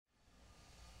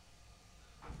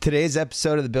Today's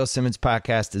episode of the Bill Simmons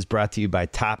Podcast is brought to you by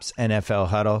Topps NFL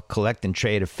Huddle. Collect and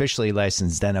trade officially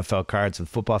licensed NFL cards with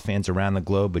football fans around the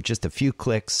globe with just a few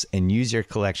clicks, and use your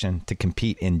collection to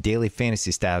compete in daily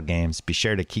fantasy-style games. Be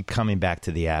sure to keep coming back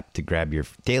to the app to grab your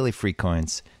daily free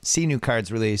coins, see new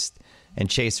cards released, and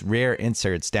chase rare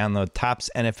inserts. Download Topps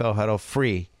NFL Huddle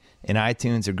free in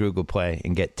iTunes or Google Play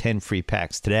and get 10 free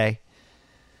packs today.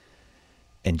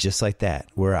 And just like that,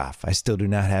 we're off. I still do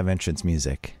not have entrance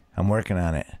music. I'm working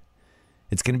on it.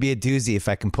 It's going to be a doozy if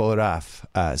I can pull it off.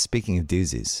 Speaking of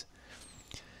doozies,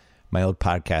 my old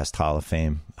podcast Hall of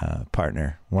Fame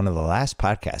partner, one of the last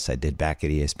podcasts I did back at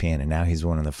ESPN, and now he's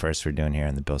one of the first we're doing here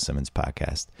on the Bill Simmons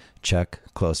Podcast. Chuck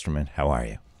Klosterman, how are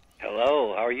you?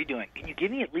 Hello, how are you doing? Can you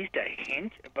give me at least a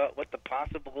hint about what the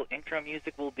possible intro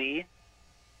music will be?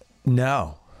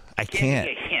 No, I can't.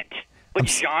 Give me a hint. What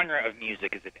genre of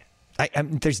music is it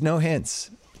in? There's no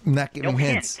hints. I'm not giving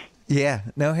hints. Yeah,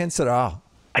 no hints at all.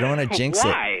 I don't want to jinx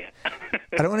Why? it.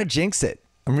 I don't want to jinx it.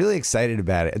 I'm really excited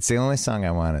about it. It's the only song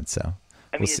I wanted, so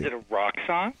we'll see. Is it a rock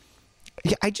song?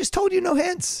 Yeah, I just told you no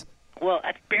hints. Well,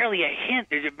 that's barely a hint.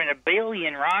 There's been a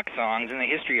billion rock songs in the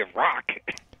history of rock.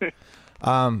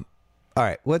 All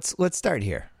right, let's start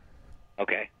here.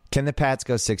 Okay. Can the Pats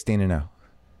go 16-0?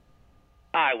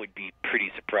 I would be pretty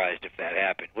surprised if that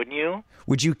happened, wouldn't you?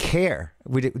 Would you care?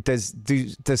 Does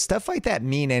stuff like that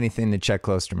mean anything to Chuck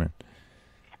Klosterman?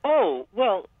 Oh,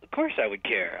 well, of course I would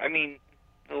care. I mean,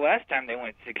 the last time they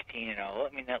went 16-0,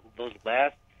 I mean, those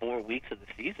last 4 weeks of the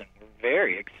season were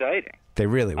very exciting. They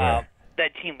really were.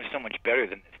 That team was so much better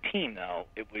than this team, though.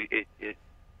 It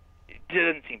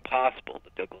doesn't seem possible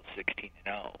that they'll go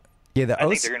 16-0. Yeah, I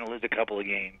think they're going to lose a couple of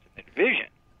games in the division.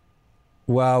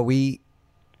 Well,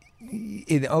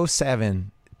 in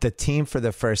 07, the team for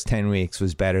the first 10 weeks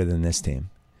was better than this team.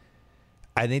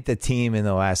 I think the team in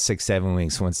the last 6-7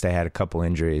 weeks, once they had a couple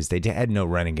injuries, they had no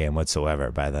running game whatsoever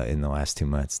in the last 2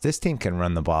 months. This team can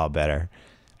run the ball better.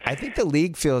 I think the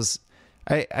league feels,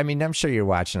 I mean, I'm sure you're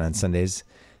watching on Sundays.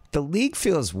 The league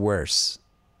feels worse.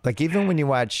 Like even when you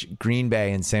watch Green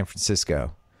Bay and San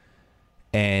Francisco,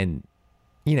 and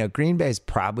you know, Green Bay is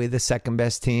probably the second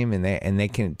best team, and they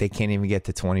can't even get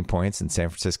to 20 points in San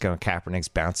Francisco, and Kaepernick's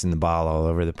bouncing the ball all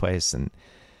over the place. And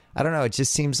I don't know, it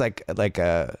just seems like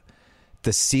the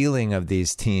ceiling of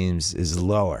these teams is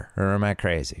lower, or am I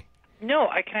crazy? No,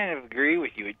 I kind of agree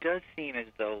with you. It does seem as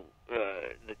though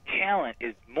the talent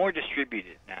is more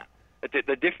distributed now.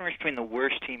 The difference between the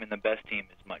worst team and the best team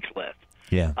is much less.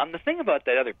 Yeah. The thing about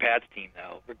that other Pats team,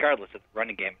 though, regardless of the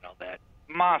running game and all that,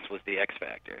 Moss was the X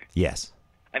factor. Yes.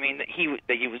 I mean, he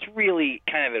was really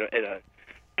kind of at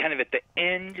the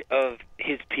end of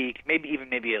his peak, maybe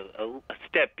a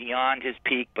step beyond his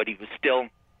peak, but he was still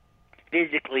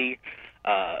physically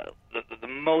the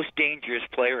most dangerous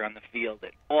player on the field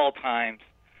at all times.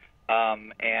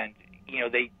 And you know,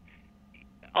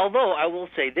 although I will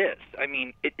say this, I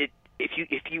mean, if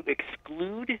you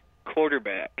exclude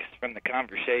quarterbacks from the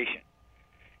conversation,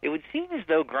 it would seem as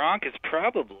though Gronk is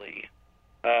probably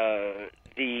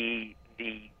the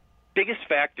biggest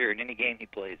factor in any game he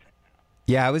plays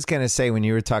in. Yeah, I was going to say, when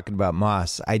you were talking about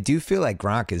Moss, I do feel like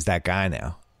Gronk is that guy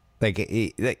now. Like,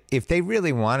 if they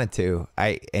really wanted to,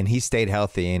 and he stayed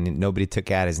healthy and nobody took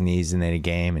out his knees in any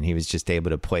game and he was just able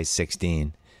to play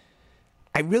 16,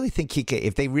 I really think he could,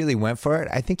 if they really went for it,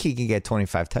 I think he could get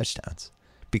 25 touchdowns.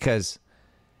 Because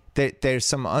there's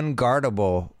some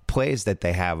unguardable plays that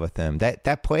they have with him.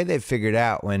 That play they figured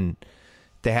out when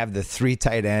they have the 3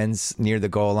 tight ends near the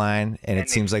goal line, and it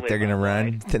seems like they're going to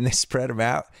run. Then they spread them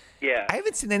out. Yeah. I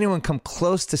haven't seen anyone come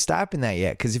close to stopping that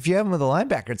yet, because if you have him with a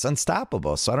linebacker, it's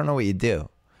unstoppable. So I don't know what you do.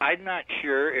 I'm not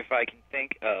sure if I can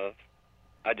think of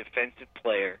a defensive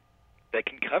player that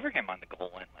can cover him on the goal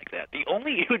line like that.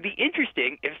 It would be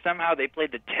interesting if somehow they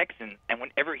played the Texans, and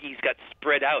whenever he's got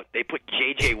spread out, they put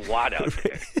J.J. Watt out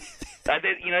there.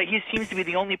 He seems to be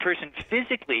the only person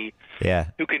physically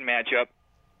who can match up.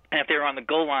 And if they were on the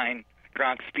goal line,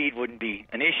 Gronk's speed wouldn't be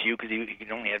an issue because he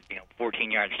could only have 14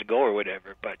 yards to go or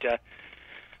whatever. But I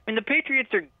mean, the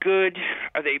Patriots are good.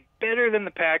 Are they better than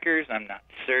the Packers? I'm not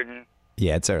certain.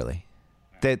 Yeah, it's early.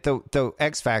 The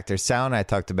X factor. Sal and I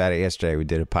talked about it yesterday. We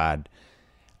did a pod.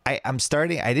 I'm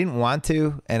starting. I didn't want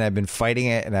to, and I've been fighting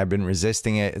it, and I've been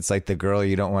resisting it. It's like the girl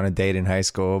you don't want to date in high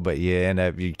school, but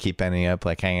you keep ending up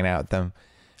like hanging out with them.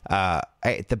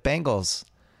 The Bengals.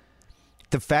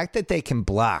 The fact that they can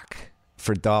block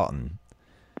for Dalton,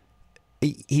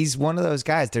 he's one of those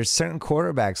guys. There's certain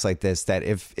quarterbacks like this that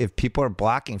if people are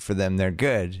blocking for them, they're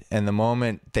good. And the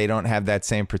moment they don't have that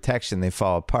same protection, they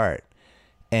fall apart.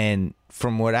 And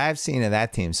from what I've seen of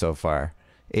that team so far,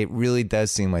 it really does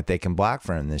seem like they can block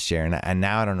for him this year. And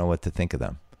now I don't know what to think of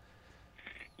them.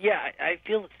 Yeah, I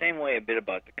feel the same way a bit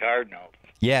about the Cardinals.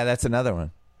 Yeah, that's another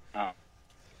one.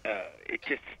 It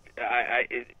just,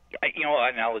 you know,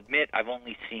 and I'll admit I've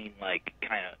only seen like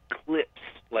kind of clips,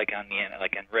 like on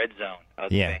Red Zone of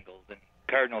the Bengals and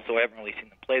Cardinals, so I haven't really seen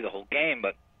them play the whole game.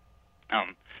 But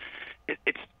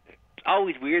it's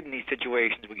always weird in these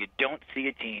situations where you don't see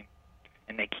a team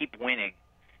and they keep winning,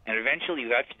 and eventually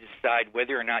you have to decide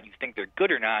whether or not you think they're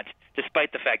good or not,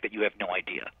 despite the fact that you have no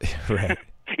idea. Right.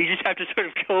 You just have to sort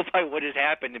of go by what has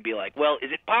happened and be like, well,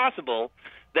 is it possible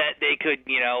that they could,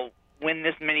 you know, win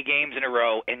this many games in a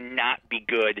row and not be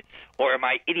good? Or am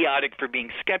I idiotic for being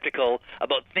skeptical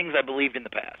about things I believed in the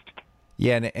past?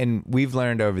 Yeah, and we've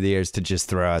learned over the years to just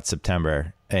throw out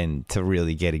September and to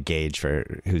really get a gauge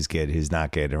for who's good, who's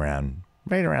not good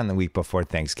right around the week before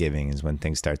Thanksgiving is when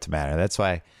things start to matter. That's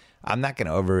why I'm not going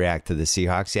to overreact to the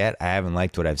Seahawks yet. I haven't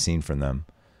liked what I've seen from them.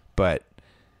 But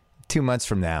 2 months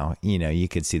from now, you know, you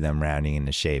could see them rounding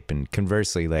into shape. And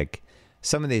conversely, like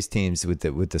some of these teams with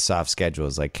the soft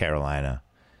schedules, like Carolina,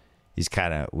 you just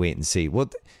kind of wait and see.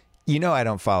 Well, you know, I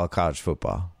don't follow college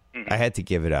football. I had to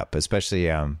give it up, especially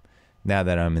now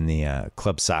that I'm in the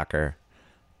club soccer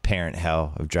parent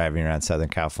hell of driving around Southern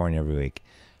California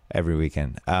every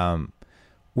weekend.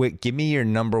 Wait, give me your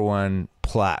number one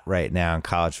plot right now in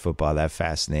college football that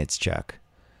fascinates Chuck.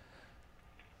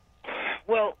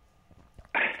 Well,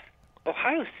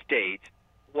 Ohio State,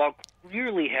 while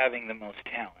clearly having the most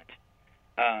talent,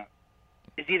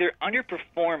 is either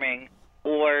underperforming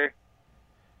or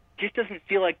just doesn't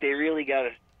feel like they really got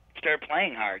to start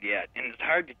playing hard yet. And it's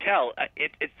hard to tell.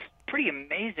 It's pretty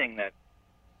amazing that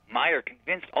Meyer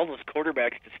convinced all those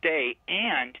quarterbacks to stay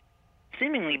and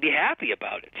seemingly be happy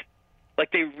about it.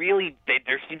 Like there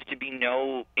seems to be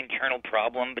no internal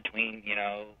problem between, you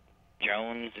know,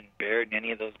 Jones and Barrett and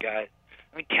any of those guys.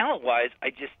 I mean, talent-wise,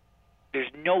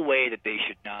 there's no way that they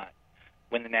should not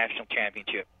win the national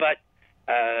championship. But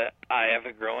I have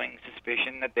a growing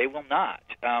suspicion that they will not.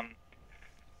 I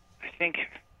think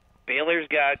Baylor's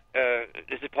got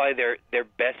this is probably their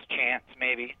best chance,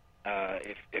 maybe, of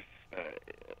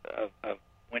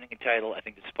winning a title. I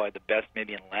think this is probably the best,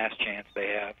 maybe, and last chance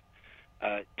they have.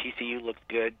 TCU looks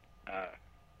good.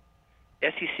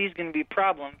 SEC is going to be a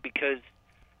problem because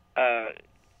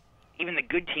even the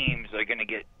good teams are going to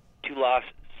get 2 losses.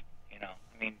 You know,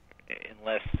 I mean,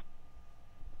 unless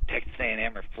Texas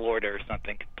A&M or Florida or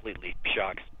something completely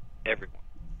shocks everyone.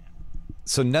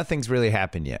 So nothing's really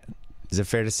happened yet. Is it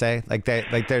fair to say?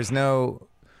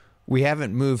 We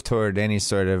haven't moved toward any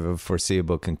sort of a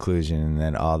foreseeable conclusion, and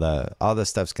then all the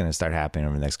stuff's going to start happening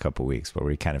over the next couple of weeks, where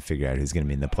we kind of figure out who's going to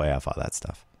be in the playoff, all that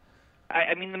stuff.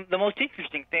 I mean, the most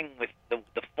interesting thing with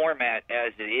the format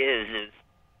as it is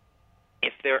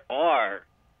if there are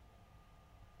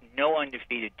no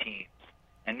undefeated teams,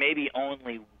 and maybe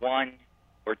only 1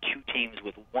 or 2 teams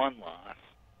with 1 loss,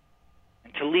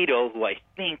 and Toledo, who I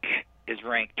think is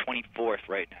ranked 24th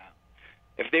right now,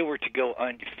 if they were to go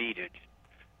undefeated,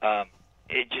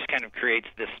 it just kind of creates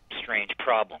this strange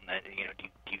problem that, you know, do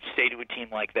you say to a team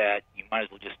like that, you might as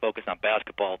well just focus on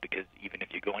basketball, because even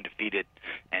if you go undefeated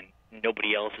and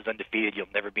nobody else is undefeated, you'll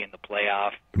never be in the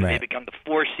playoff. Right. They become the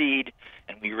 4 seed,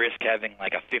 and we risk having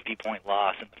like a 50-point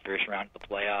loss in the first round of the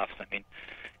playoffs. I mean,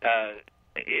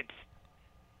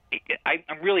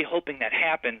 I'm really hoping that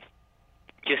happens,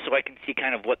 just so I can see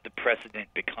kind of what the precedent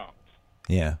becomes.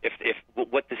 Yeah.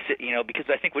 Because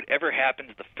I think whatever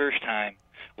happens the first time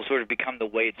will sort of become the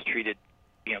way it's treated,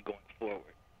 you know, going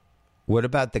forward. What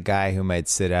about the guy who might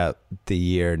sit out the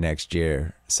year next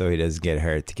year so he doesn't get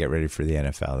hurt to get ready for the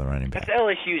NFL, the running back? That's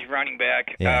LSU's running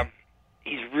back. Yeah.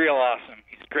 He's real awesome.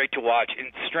 He's great to watch. And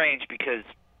it's strange because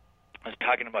I was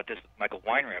talking about this with Michael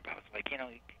Weinreb. I was like, you know,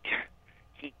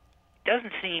 he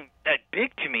doesn't seem that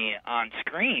big to me on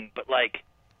screen, but, like,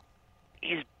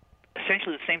 he's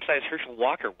essentially the same size Herschel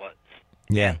Walker was.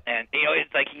 Yeah. And you know,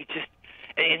 it's like he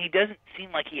doesn't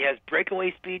seem like he has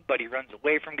breakaway speed, but he runs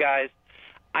away from guys.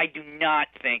 I do not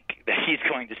think that he's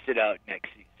going to sit out next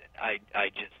season. I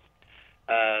just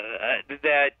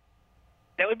that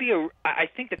would be I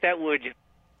think that would,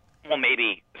 well,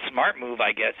 maybe a smart move,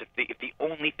 I guess, if the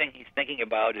only thing he's thinking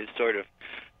about is sort of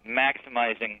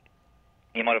maximizing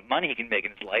the amount of money he can make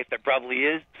in his life. That probably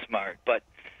is smart, but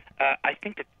I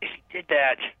think that if he did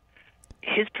that,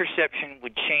 his perception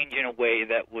would change in a way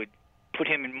that would put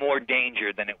him in more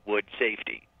danger than it would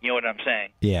safety. You know what I'm saying?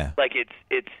 Yeah. Like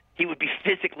he would be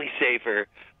physically safer,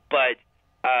 but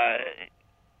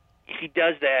if he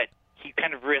does that, he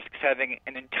kind of risks having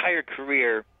an entire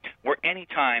career where any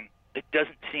time it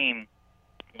doesn't seem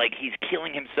like he's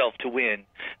killing himself to win,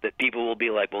 that people will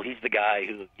be like, well, he's the guy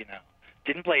who, you know,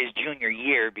 didn't play his junior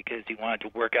year because he wanted to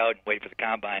work out and wait for the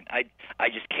combine. I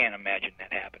just can't imagine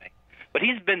that happening. But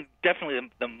he's been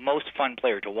definitely the most fun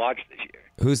player to watch this year.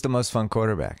 Who's the most fun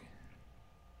quarterback?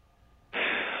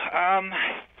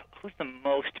 Who's the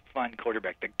most fun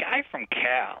quarterback? The guy from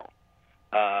Cal.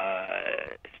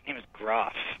 His name is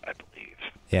Groff, I believe.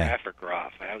 Yeah. Graff or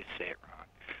Groff. I always say it wrong.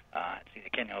 I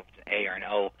can't know if it's an A or an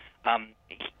O.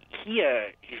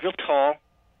 He's real tall,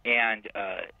 and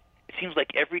it seems like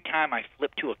every time I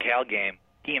flip to a Cal game,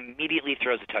 he immediately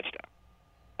throws a touchdown.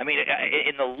 I mean,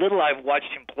 in the little I've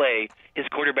watched him play, his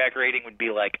quarterback rating would be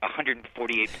like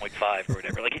 148.5 or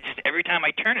whatever. Like, it's just every time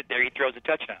I turn it there, he throws a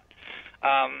touchdown.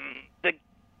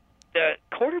 The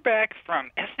quarterback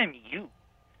from SMU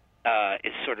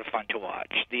is sort of fun to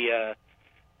watch. The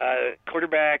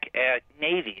quarterback at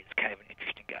Navy is kind of an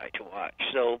interesting guy to watch.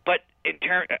 So, but in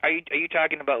turn, are you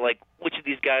talking about like which of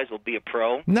these guys will be a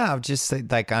pro? No, just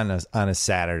like on a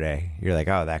Saturday, you're like,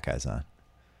 oh, that guy's on.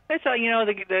 That's all.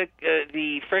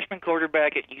 The freshman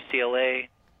quarterback at UCLA,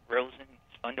 Rosen,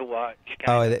 is fun to watch.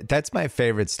 That's my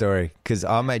favorite story because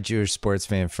all my Jewish sports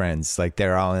fan friends, like,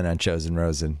 they're all in on Chosen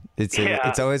Rosen.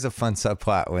 It's always a fun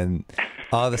subplot when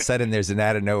all of a sudden there's an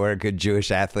out of nowhere good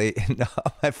Jewish athlete, and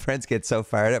all my friends get so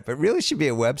fired up. It really should be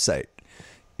a website.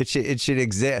 It should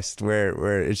exist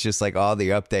where it's just like all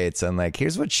the updates on like,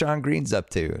 here's what Sean Green's up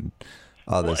to and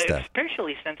all this stuff.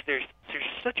 Especially since there's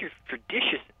such a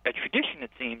tradition, it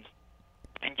seems,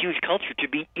 in Jewish culture to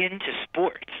be into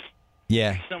sports.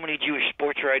 Yeah. There's so many Jewish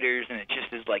sports writers, and it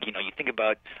just is like, you think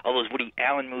about all those Woody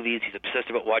Allen movies. He's obsessed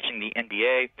about watching the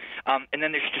NBA. And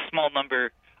then there's just a small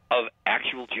number of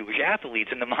actual Jewish athletes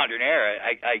in the modern era.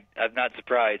 I'm not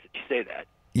surprised that you say that.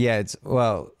 Yeah,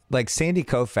 like Sandy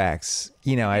Koufax,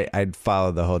 I'd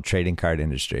follow the whole trading card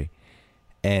industry.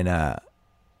 And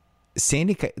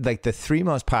Sandy, like, the three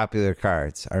most popular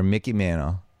cards are Mickey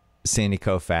Mantle, Sandy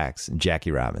Koufax, and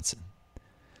Jackie Robinson.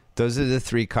 Those are the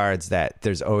three cards that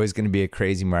there's always going to be a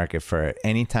crazy market for.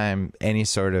 Anytime any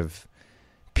sort of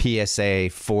PSA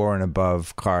 4 and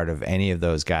above card of any of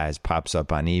those guys pops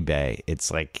up on eBay,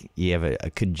 it's like you have a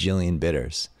cajillion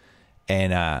bidders.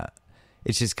 And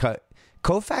it's just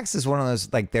Koufax is one of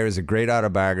those, like, there is a great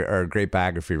autobiography or a great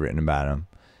biography written about him.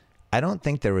 I don't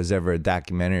think there was ever a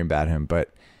documentary about him,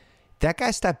 but that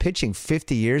guy stopped pitching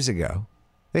 50 years ago.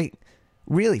 Like,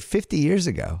 really, 50 years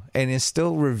ago, and is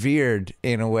still revered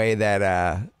in a way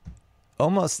that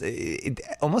almost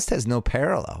has no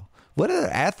parallel. What other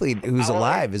athlete who's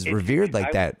alive is revered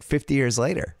like that 50 years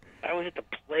later? I was at the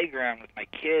playground with my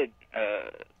kid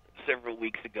several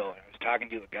weeks ago, and I was talking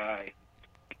to a guy.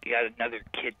 He had another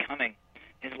kid coming.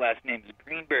 His last name is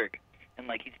Greenberg, and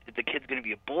like the kid's going to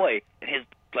be a boy, and his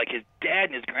dad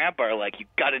and his grandpa are like, you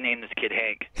got to name this kid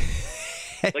Hank.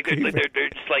 Like they're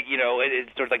just like,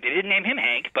 it's sort of like they didn't name him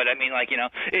Hank, but I mean, like,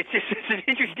 it's an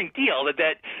interesting deal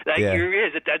that year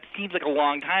is that seems like a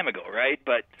long time ago, right?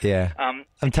 But yeah,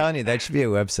 I'm telling you, that should be a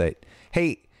website.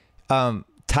 Hey,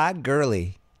 Todd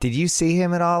Gurley, did you see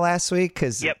him at all last week?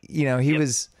 Because he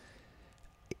was.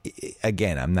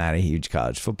 Again, I'm not a huge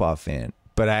college football fan,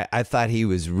 but I thought he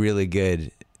was really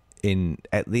good.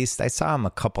 At least I saw him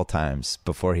a couple times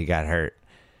before he got hurt.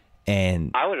 And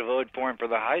I would have voted for him for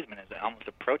the Heisman as almost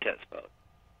a protest vote.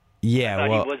 Yeah,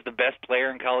 he was the best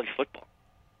player in college football.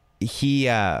 He,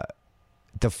 the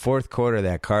fourth quarter of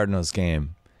that Cardinals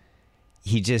game,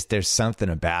 there's something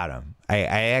about him. I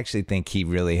actually think he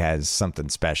really has something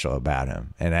special about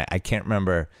him. And I can't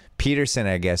remember. Peterson,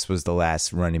 I guess, was the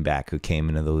last running back who came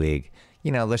into the league.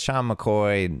 LaShawn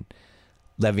McCoy and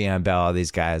Le'Veon Bell, all these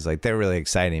guys, like, they're really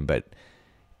exciting, but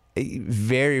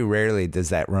very rarely does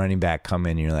that running back come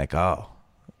in and you're like, oh,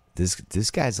 this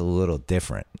guy's a little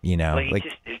different, Well,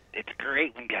 it's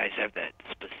great when guys have that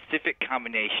specific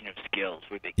combination of skills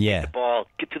where they get the ball,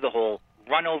 get to the hole,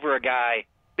 run over a guy,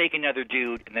 fake another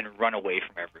dude, and then run away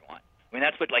from everyone. I mean,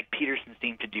 that's what, like, Peterson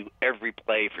seemed to do every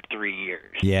play for 3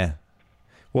 years. Yeah.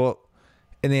 Well,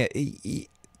 and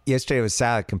yesterday was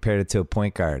solid compared it to a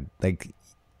point guard. Like,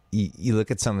 you look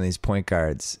at some of these point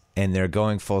guards, and they're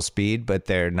going full speed, but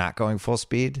they're not going full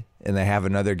speed, and they have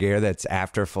another gear that's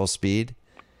after full speed,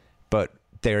 but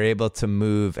they're able to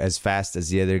move as fast as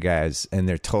the other guys, and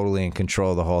they're totally in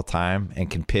control the whole time and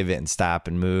can pivot and stop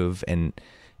and move, and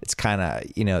it's kind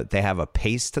of, they have a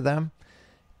pace to them.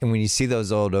 And when you see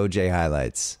those old OJ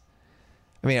highlights,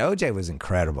 I mean, OJ was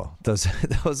incredible. Those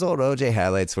old OJ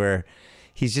highlights where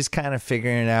he's just kind of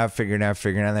figuring it out,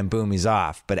 and then boom, he's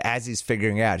off. But as he's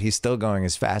figuring it out, he's still going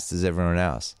as fast as everyone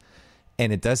else.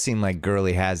 And it does seem like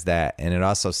Gurley has that. And it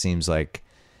also seems like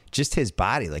just his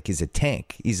body, like he's a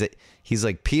tank. He's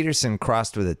like Peterson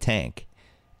crossed with a tank.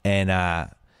 And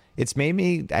it's made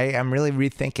me. I'm really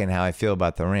rethinking how I feel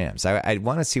about the Rams. I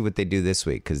want to see what they do this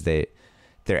week because they're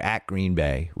at Green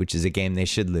Bay, which is a game they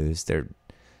should lose. They're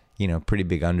pretty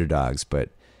big underdogs, but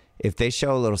if they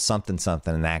show a little something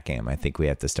in that game, I think we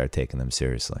have to start taking them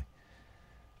seriously.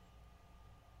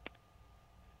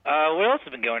 What else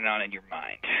has been going on in your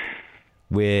mind?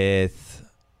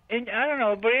 And I don't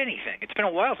know about anything. It's been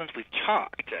a while since we've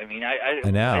talked. I mean, I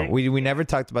know. We never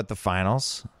talked about the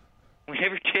finals. We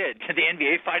never did. The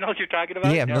NBA finals you're talking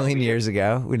about? Yeah, a million years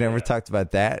ago. We never talked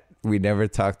about that. We never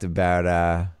talked about,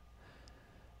 I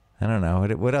don't know.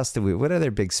 What else what other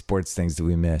big sports things do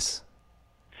we miss?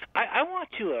 I want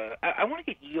to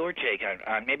get your take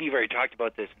on maybe you've already talked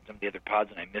about this in some of the other pods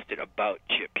and I missed it, about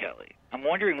Chip Kelly. I'm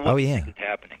wondering what you think is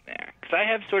happening there. Because I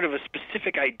have sort of a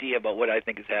specific idea about what I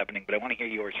think is happening, but I want to hear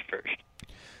yours first.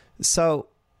 So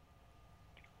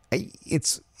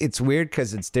it's weird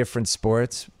because it's different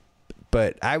sports,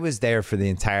 but I was there for the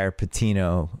entire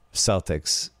Pitino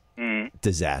Celtics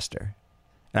disaster.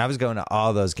 And I was going to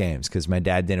all those games because my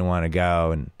dad didn't want to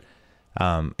go, and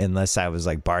unless I was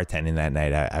like bartending that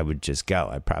night, I would just go.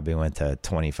 I probably went to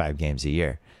 25 games a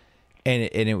year. And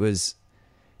it was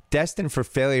destined for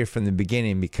failure from the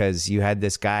beginning because you had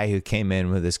this guy who came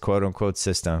in with this quote unquote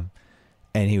system,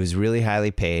 and he was really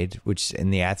highly paid,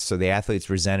 so the athletes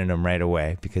resented him right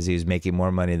away because he was making more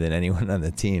money than anyone on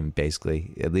the team,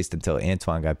 basically, at least until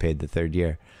Antoine got paid the third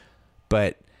year.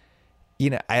 But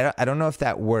I don't know if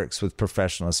that works with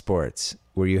professional sports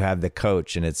where you have the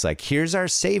coach and it's like, here's our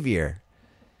savior.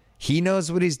 He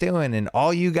knows what he's doing, and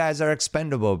all you guys are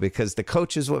expendable because the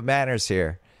coach is what matters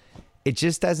here. It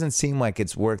just doesn't seem like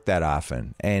it's worked that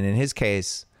often. And in his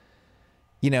case,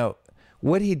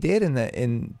 what he did in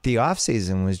the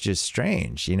offseason was just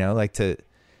strange, like to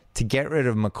get rid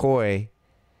of McCoy,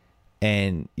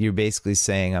 and you're basically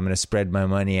saying, I'm going to spread my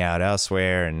money out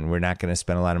elsewhere, and we're not going to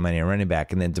spend a lot of money on running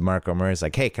back. And then DeMarco Murray's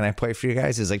like, hey, can I play for you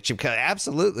guys? He's like, Chip Kelly,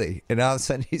 absolutely. And all of a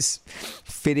sudden he's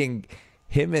fitting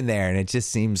him in there, and it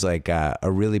just seems like a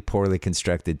really poorly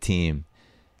constructed team.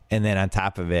 And then on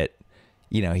top of it,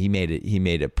 he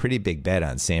made a pretty big bet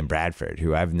on Sam Bradford,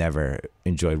 who I've never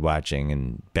enjoyed watching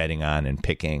and betting on and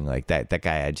picking. Like that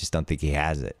guy, I just don't think he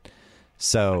has it.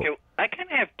 So okay, I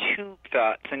kind of have two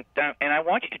thoughts, and I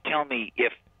want you to tell me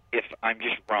if I'm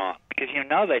just wrong, because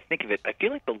now that I think of it, I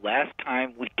feel like the last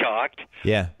time we talked,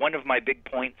 one of my big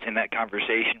points in that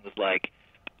conversation was like,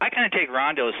 I kind of take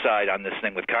Rondo's side on this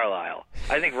thing with Carlisle.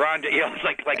 I think Rondo,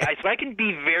 so I can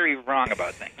be very wrong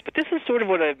about things. But this is sort of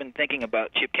what I've been thinking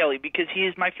about Chip Kelly, because he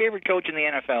is my favorite coach in the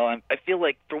NFL. I feel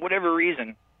like, for whatever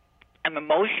reason, I'm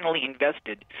emotionally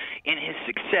invested in his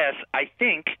success, I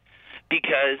think,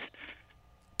 because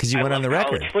you went on the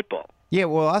record. College football. Yeah,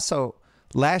 well, also,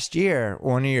 last year,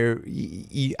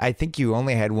 I think you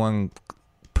only had one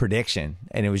prediction,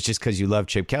 and it was just because you love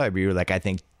Chip Kelly, but you were like, I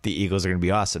think the Eagles are going to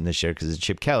be awesome this year because it's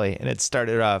Chip Kelly. And it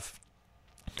started off.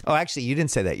 Oh, actually, you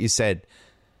didn't say that. You said,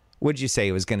 what did you say?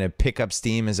 It was going to pick up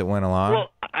steam as it went along?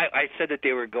 Well, I said that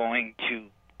they were going to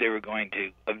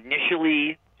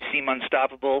initially seem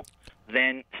unstoppable,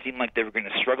 then seem like they were going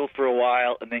to struggle for a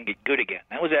while, and then get good again.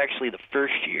 That was actually the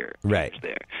first year he was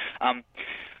there.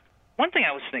 One thing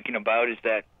I was thinking about is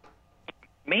that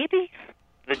maybe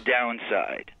the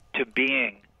downside to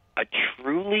being a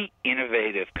truly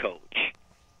innovative coach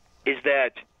is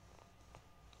that,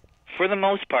 for the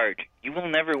most part, you will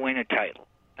never win a title.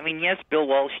 I mean, yes, Bill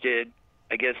Walsh did.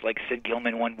 I guess, like Sid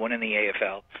Gilman won one in the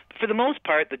AFL. But for the most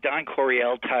part, the Don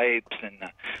Coryell types and,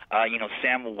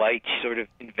 Sam White sort of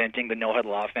inventing the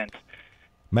no-huddle offense.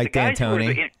 Mike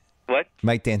D'Antoni. What?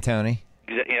 Mike D'Antoni.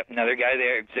 Another guy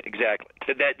there, exactly.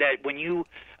 So that when you,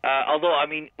 although, I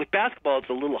mean, with basketball it's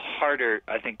a little harder,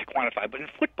 I think, to quantify, but in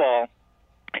football,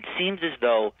 it seems as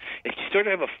though if you sort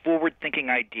of have a forward-thinking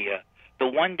idea, the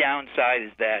one downside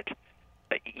is that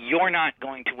you're not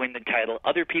going to win the title.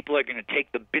 Other people are going to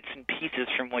take the bits and pieces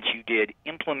from what you did,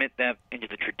 implement them into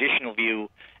the traditional view,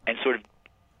 and sort of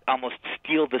almost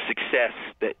steal the success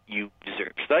that you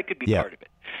deserve. So that could be part of it.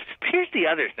 But here's the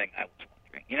other thing I was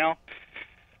wondering.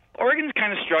 Oregon's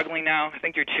kind of struggling now. I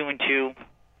think they're 2-2.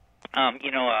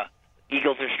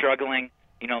 Eagles are struggling.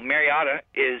 Mariota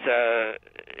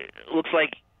looks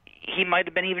like he might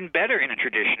have been even better in a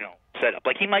traditional setup.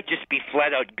 Like, he might just be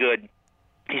flat out good.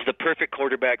 He's the perfect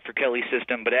quarterback for Kelly's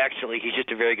system, but actually he's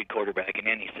just a very good quarterback in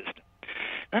any system.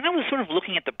 And I was sort of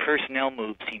looking at the personnel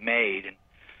moves he made, and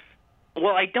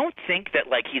well, I don't think that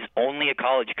he's only a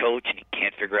college coach and he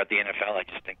can't figure out the NFL. I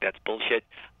just think that's bullshit.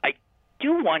 I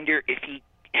do wonder if he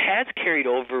has carried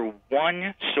over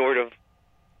one sort of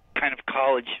kind of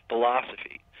college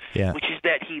philosophy, which is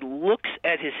that he looks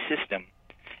at his system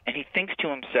and he thinks to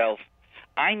himself,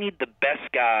 I need the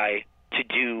best guy to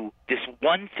do this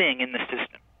one thing in the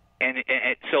system. And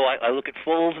so I look at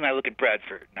Foles and I look at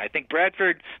Bradford, and I think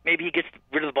Bradford, maybe he gets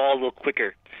rid of the ball a little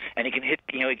quicker, and he can hit.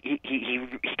 He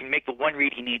can make the one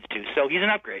read he needs to. So he's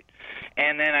an upgrade.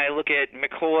 And then I look at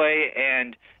McCoy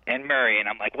and Murray, and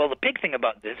I'm like, well, the big thing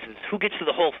about this is who gets to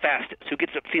the hole fastest, who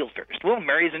gets upfield first. Well,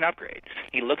 Murray's an upgrade.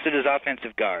 He looks at his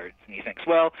offensive guards and he thinks,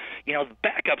 well, the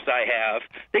backups I have,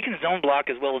 they can zone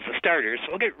block as well as the starters,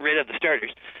 so I'll get rid of the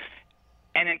starters.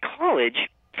 And in college,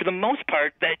 for the most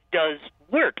part, that does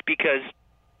work because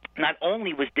not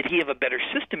only did he have a better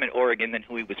system at Oregon than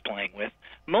who he was playing with,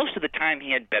 most of the time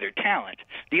he had better talent.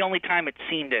 The only time it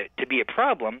seemed to be a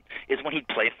problem is when he'd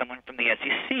play someone from the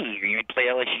SEC or he'd play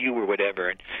LSU or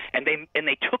whatever, and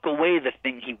they took away the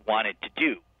thing he wanted to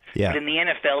do. Yeah. But in the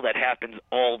NFL, that happens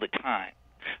all the time.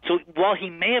 So while he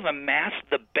may have amassed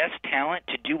the best talent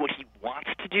to do what he wants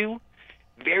to do,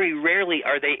 very rarely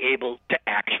are they able to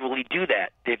actually do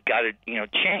that. They've got to,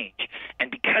 change. And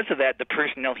because of that, the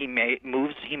personnel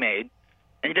moves he made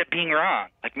ended up being wrong.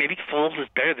 Like maybe Foles is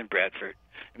better than Bradford.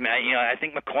 I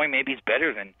think McCoy maybe is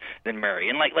better than Murray.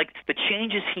 And like the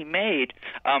changes he made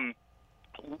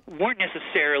weren't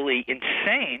necessarily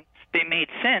insane. They made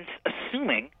sense,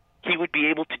 assuming he would be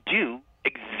able to do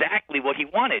exactly what he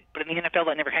wanted. But in the NFL,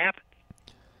 that never happened.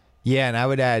 Yeah, and I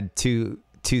would add two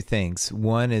things.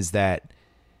 One is that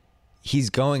he's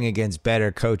going against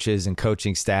better coaches and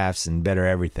coaching staffs and better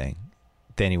everything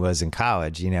than he was in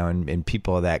college, and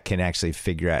people that can actually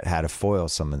figure out how to foil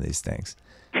some of these things.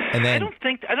 And then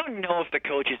I don't know if the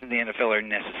coaches in the NFL are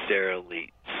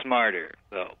necessarily smarter,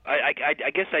 though. I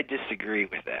guess I disagree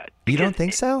with that. You don't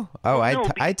think so? Oh,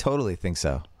 no, I totally think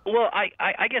so. Well,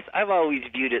 I guess I've always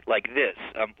viewed it like this.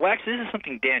 Wax, this is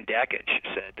something Dan Dakich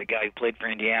said, the guy who played for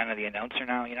Indiana, the announcer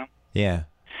now, Yeah.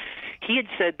 He had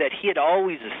said that he had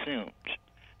always assumed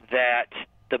that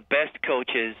the best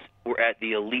coaches were at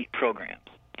the elite programs.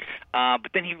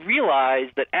 But then he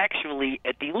realized that actually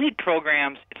at the elite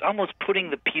programs, it's almost putting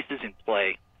the pieces in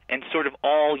play and sort of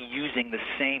all using the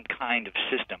same kind of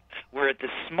system. Where at the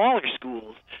smaller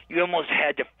schools, you almost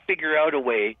had to figure out a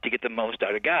way to get the most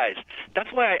out of guys.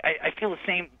 That's why I feel the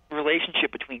same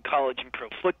relationship between college and pro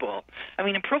football. I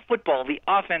mean, in pro football, the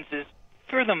offenses,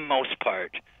 for the most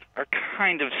part, are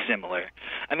kind of similar.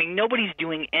 I mean, nobody's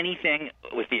doing anything,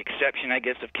 with the exception, I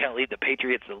guess, of Kelly, the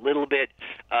Patriots a little bit,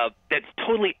 that's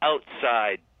totally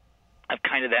outside of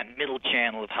kind of that middle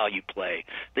channel of how you play.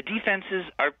 The defenses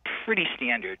are pretty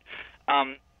standard.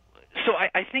 So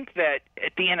I think that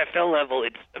at the NFL level,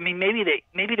 maybe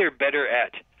they're better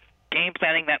at game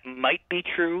planning. That might be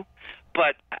true,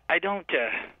 but I don't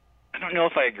know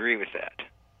if I agree with that.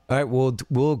 All right,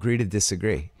 we'll agree to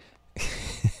disagree.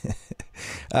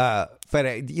 But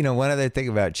one other thing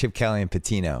about Chip Kelly and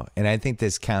Pitino, and I think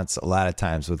this counts a lot of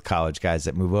times with college guys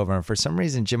that move over, and for some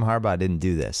reason Jim Harbaugh didn't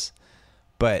do this,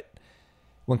 but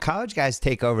when college guys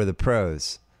take over the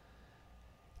pros,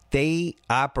 they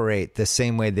operate the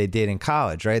same way they did in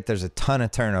college, right? There's a ton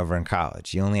of turnover in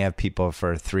college. You only have people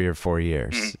for 3 or 4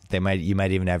 years. You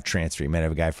might even have transfer. You might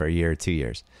have a guy for a year or 2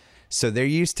 years. So they're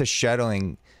used to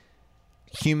shuttling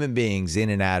human beings in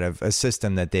and out of a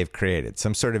system that they've created,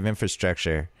 some sort of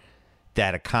infrastructure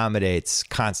that accommodates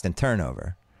constant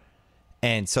turnover.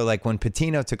 And so like when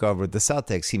Pitino took over with the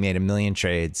Celtics, he made 1 million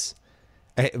trades.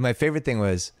 My favorite thing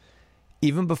was,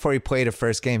 even before he played a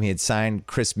first game, he had signed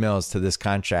Chris Mills to this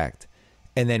contract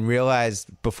and then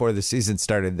realized before the season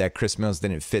started that Chris Mills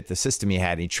didn't fit the system he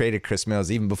had. He traded Chris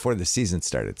Mills even before the season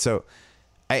started. So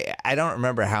I don't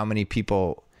remember how many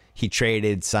people he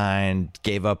traded, signed,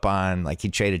 gave up on. Like he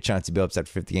traded Chauncey Billups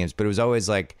after 50 games, but it was always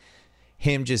like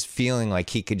him just feeling like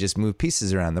he could just move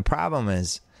pieces around. The problem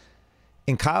is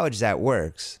in college that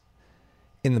works.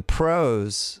 In the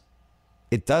pros,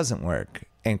 it doesn't work.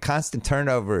 And constant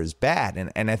turnover is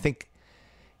bad. And I think,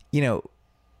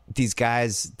 these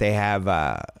guys, they have,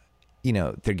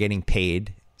 they're getting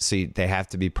paid. So they have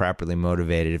to be properly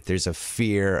motivated. If there's a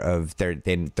fear of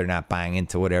they're not buying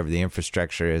into whatever the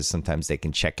infrastructure is, sometimes they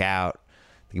can check out.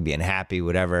 They can be unhappy,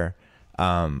 whatever.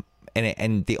 And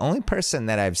the only person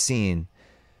that I've seen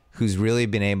who's really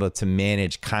been able to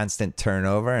manage constant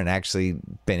turnover and actually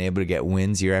been able to get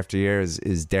wins year after year is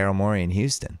Daryl Morey in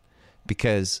Houston.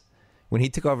 Because when he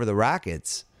took over the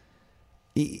Rockets,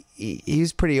 he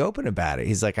was pretty open about it.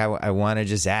 He's like, I want to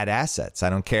just add assets. I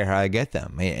don't care how I get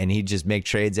them. And he'd just make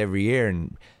trades every year.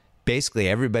 And basically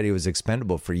everybody was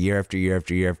expendable for year after year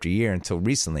after year after year until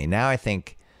recently. Now I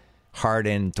think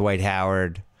Harden, Dwight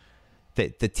Howard, the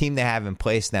team they have in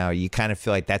place now, you kind of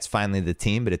feel like that's finally the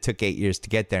team. But it took 8 years to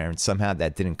get there. And somehow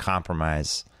that didn't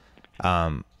compromise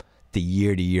the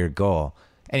year-to-year goal.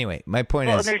 Anyway, my point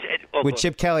is, with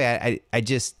Chip Kelly, I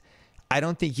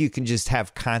don't think you can just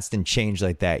have constant change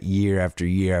like that year after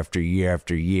year after year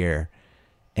after year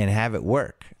and have it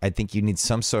work. I think you need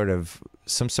some sort of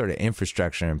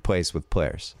infrastructure in place with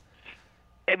players.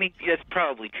 I mean, that's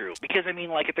probably true. Because, I mean,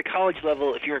 like at the college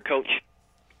level, if you're a coach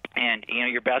and, you know,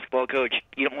 you're a basketball coach,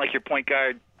 you don't like your point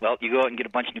guard, well, you go out and get a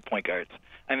bunch of new point guards.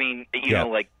 I mean, you know,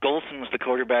 like Golson was the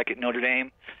quarterback at Notre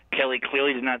Dame. Kelly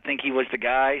clearly did not think he was the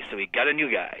guy, so he got a new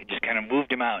guy, just kind of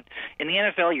moved him out. In the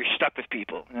NFL, you're stuck with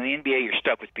people. In the NBA, you're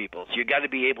stuck with people. So you've got to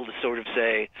be able to sort of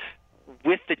say,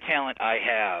 with the talent I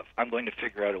have, I'm going to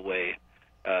figure out a way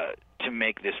to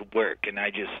make this work. And I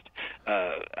just,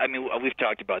 I mean, we've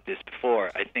talked about this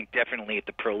before. I think definitely at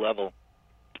the pro level,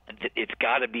 it's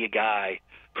got to be a guy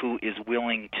who is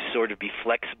willing to sort of be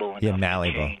flexible enough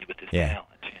to change with his talent.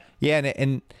 Yeah,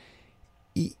 and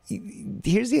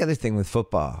here's the other thing with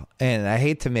football, and I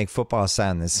hate to make football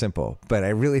sound this simple, but I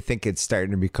really think it's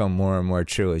starting to become more and more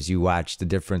true as you watch the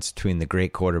difference between the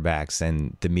great quarterbacks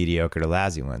and the mediocre to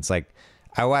lousy ones. Like,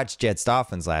 I watched Jets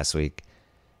Dolphins last week,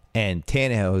 and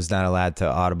Tannehill was not allowed to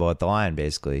audible at the line,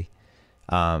 basically.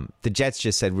 The Jets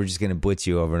just said, we're just going to blitz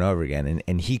you over and over again,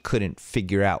 and he couldn't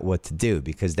figure out what to do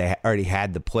because they already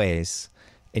had the plays,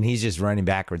 and he's just running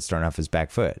backwards, throwing off his back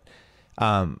foot.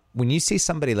 When you see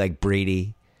somebody like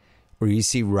Brady or you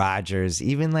see Rodgers,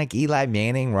 even like Eli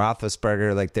Manning,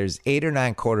 Roethlisberger, like there's 8 or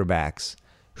 9 quarterbacks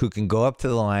who can go up to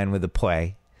the line with a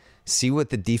play, see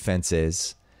what the defense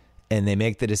is, and they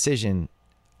make the decision,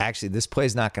 actually, this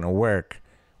play's not going to work.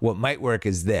 What might work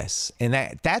is this. And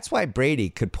that's why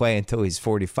Brady could play until he's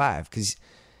 45 because,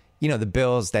 you know, the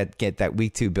Bills that get that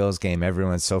week 2 Bills game,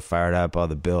 everyone's so fired up, all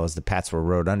the Bills, the Pats were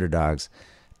road underdogs.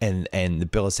 And the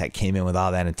Bills came in with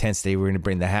all that intensity. We're going to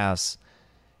bring the house.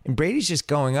 And Brady's just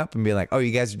going up and be like, oh,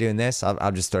 you guys are doing this?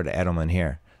 I'll just throw to Edelman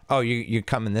here. Oh, you're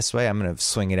coming this way? I'm going to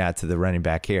swing it out to the running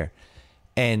back here.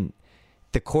 And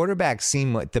the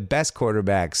quarterbacks the best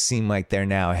quarterbacks seem like they're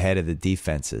now ahead of the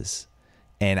defenses.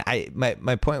 And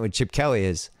my point with Chip Kelly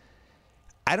is,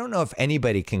 I don't know if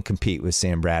anybody can compete with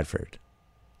Sam Bradford.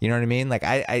 You know what I mean? Like,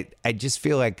 I just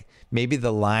feel like maybe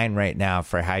the line right now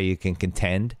for how you can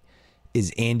contend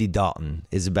is Andy Dalton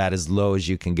is about as low as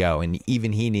you can go. And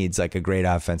even he needs like a great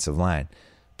offensive line.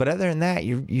 But other than that,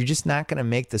 you're just not going to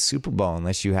make the Super Bowl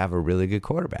unless you have a really good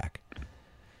quarterback.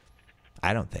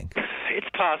 I don't think. It's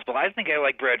possible. I think I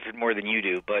like Bradford more than you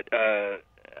do. But,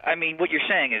 I mean, what you're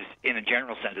saying is, in a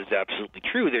general sense, is absolutely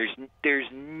true. There's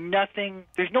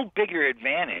no bigger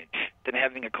advantage than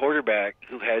having a quarterback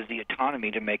who has the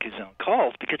autonomy to make his own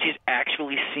calls because he's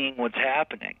actually seeing what's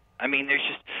happening. I mean,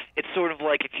 it's sort of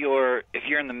like if you're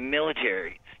in the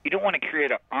military, you don't want to create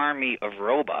an army of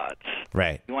robots.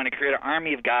 Right. You want to create an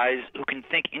army of guys who can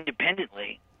think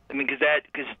independently. I mean,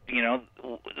 because you know,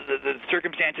 the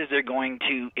circumstances they're going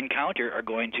to encounter are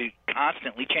going to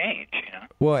constantly change. You know.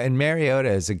 Well, and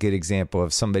Mariota is a good example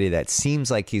of somebody that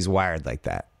seems like he's wired like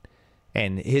that,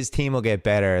 and his team will get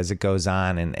better as it goes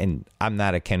on. And I'm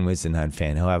not a Ken Whisenhunt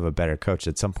fan; he'll have a better coach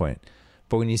at some point.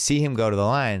 But when you see him go to the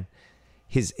line,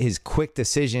 his quick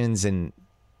decisions and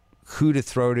who to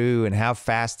throw to and how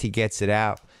fast he gets it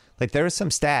out. Like there was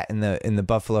some stat in the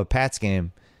Buffalo Pats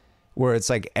game where it's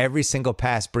like every single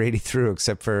pass Brady threw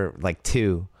except for like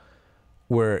 2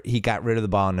 where he got rid of the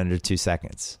ball in under 2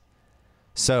 seconds.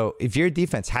 So if you're a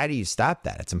defense, how do you stop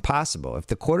that? It's impossible. If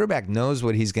the quarterback knows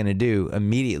what he's going to do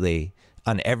immediately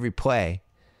on every play,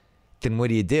 then what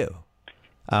do you do?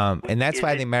 And that's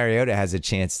why I think Mariota has a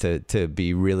chance to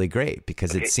be really great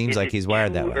because it seems like he's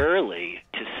wired that way. It's too early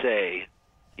to say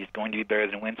he's going to be better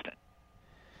than Winston.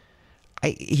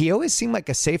 He always seemed like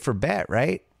a safer bet,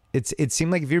 right? It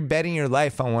seemed like if you're betting your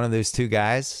life on one of those 2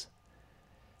 guys,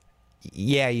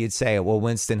 yeah, you'd say, well,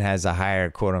 Winston has a higher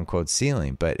quote-unquote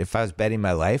ceiling. But if I was betting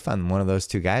my life on one of those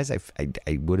 2 guys, I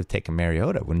would have taken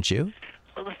Mariota, wouldn't you?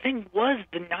 Well, the thing was,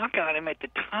 the knock on him at the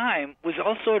time was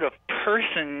all sort of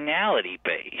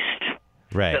personality-based.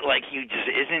 Right. That, like, he just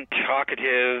isn't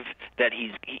talkative, that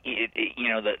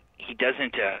that he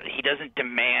doesn't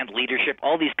demand leadership,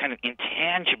 all these kind of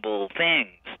intangible things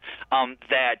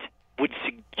that would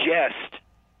suggest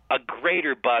a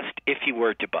greater bust if he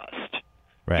were to bust.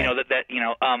 Right. You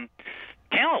know,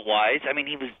 talent-wise, I mean,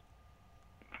 he was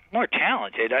more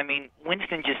talented. I mean,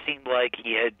 Winston just seemed like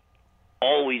he had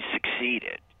always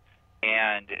succeeded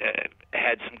and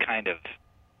had some kind of,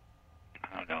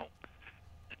 I don't know,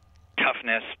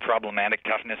 toughness, problematic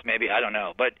toughness maybe. I don't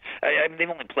know. But I mean, they've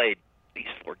only played these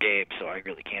 4 games, so I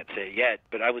really can't say yet.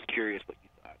 But I was curious what you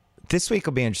thought. This week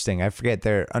will be interesting. I forget,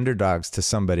 they're underdogs to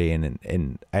somebody,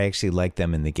 and I actually like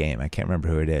them in the game. I can't remember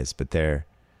who it is, but they're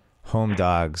home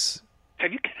dogs.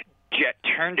 Have you got a jet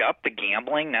turned up the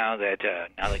gambling now that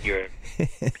you're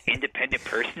an independent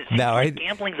person? It seems No, like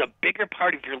gambling's a bigger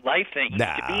part of your life than it used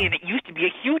to be, and it used to be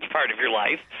a huge part of your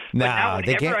life. But now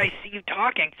whenever I see you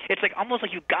talking, it's like almost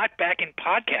like you got back in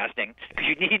podcasting because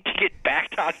you needed to get back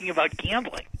talking about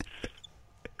gambling.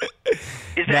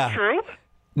 Is that true?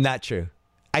 Not true.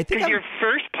 I think your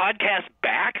first podcast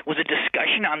back was a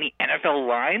discussion on the NFL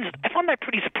lines. I found that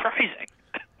pretty surprising.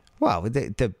 Well,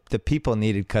 the people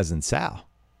needed Cousin Sal.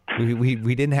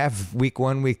 We didn't have week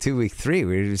 1, week 2, week 3.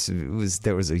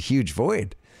 There was a huge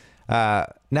void. No,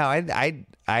 I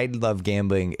love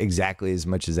gambling exactly as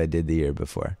much as I did the year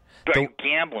before. But are you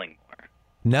gambling more?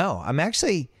 No, I'm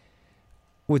actually.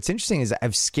 What's interesting is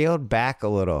I've scaled back a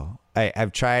little.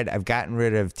 I've gotten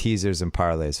rid of teasers and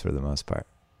parlays for the most part,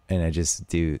 and I just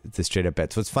do the straight up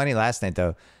bets. What's funny last night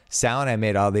though, Sal and I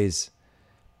made all these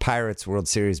Pirates World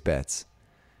Series bets,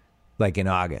 like in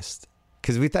August,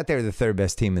 because we thought they were the third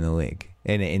best team in the league,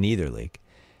 in either league,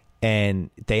 and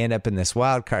they end up in this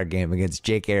wild card game against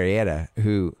Jake Arrieta,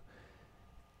 who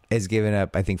has given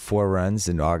up I think 4 runs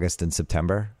in August and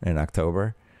September and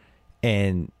October,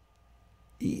 and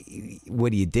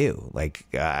what do you do? Like,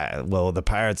 well, the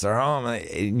Pirates are home,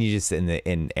 and you just and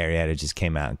Arrieta just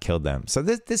came out and killed them. So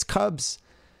this Cubs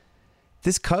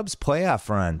playoff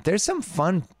run, there's some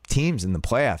fun teams in the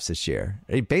playoffs this year.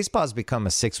 Baseball's become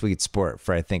a 6-week sport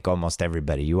for I think almost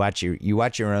everybody. You watch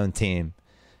your own team,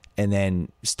 and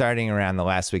then starting around the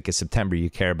last week of September, you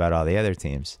care about all the other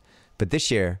teams. But this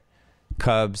year,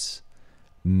 Cubs,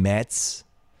 Mets,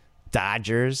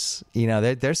 Dodgers,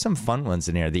 there's some fun ones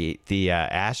in here. The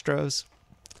Astros,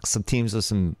 some teams with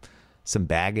some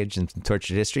baggage and some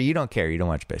tortured history. You don't care. You don't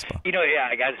watch baseball. Yeah,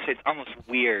 I got to say, it's almost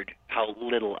weird how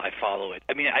little I follow it.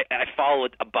 I mean, I follow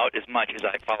it about as much as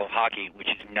I follow hockey, which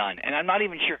is none. And I'm not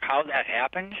even sure how that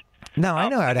happened. No, I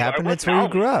know how it happened. It's where you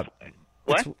grew up.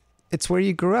 What? It's where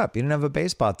you grew up. You didn't have a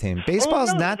baseball team.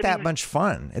 Baseball's not that much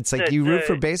fun. It's like you root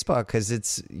for baseball because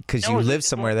you live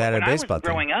somewhere that had a baseball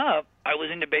team. When I was growing up, I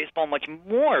was into baseball much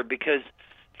more because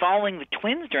following the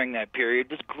Twins during that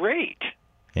period was great.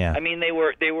 Yeah. I mean, they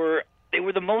were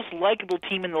the most likable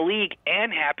team in the league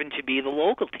and happened to be the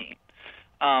local team.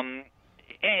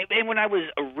 And when I was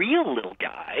a real little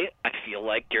guy, I feel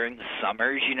like during the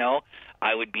summers,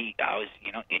 I was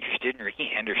interested in Ricky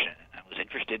Henderson. I was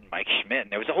interested in Mike Schmidt.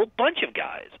 And there was a whole bunch of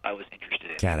guys I was interested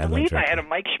in. God, I believe I had a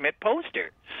Mike Schmidt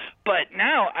poster. But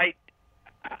now I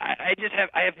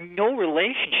have no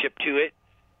relationship to it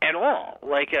at all.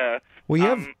 Like you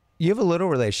have a little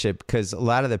relationship because a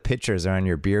lot of the pictures are on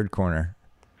your beard corner.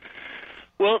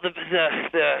 Well,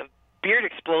 the beard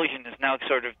explosion has now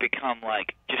sort of become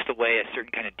like just the way a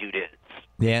certain kind of dude is.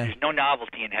 Yeah. There's no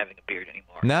novelty in having a beard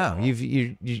anymore. No,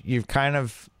 you've kind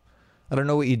of, I don't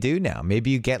know what you do now.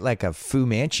 Maybe you get like a Fu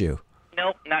Manchu.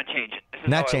 Nope, not changing. This is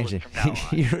not how I changing. look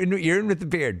from now on. You're in with the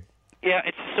beard. Yeah,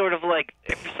 it's sort of like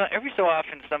every so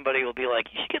often somebody will be like,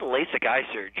 "You should get a LASIK eye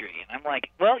surgery," and I'm like,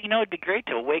 "Well, it'd be great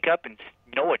to wake up and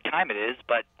know what time it is,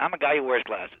 but I'm a guy who wears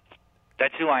glasses.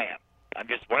 That's who I am. I'm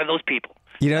just one of those people."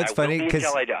 It's funny because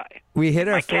until I die. We hit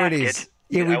our 40s.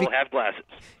 Casket, I will have glasses.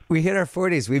 We hit our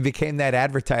 40s. We became that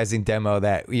advertising demo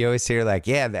that we always hear, like,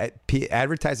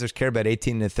 advertisers care about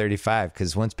 18 to 35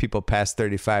 because once people pass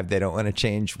 35, they don't want to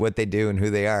change what they do and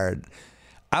who they are.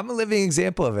 I'm a living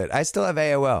example of it. I still have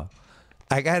AOL.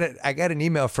 I got an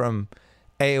email from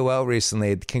AOL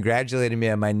recently congratulating me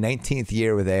on my 19th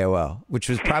year with AOL, which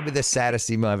was probably the saddest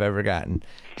email I've ever gotten.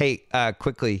 Hey,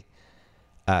 quickly.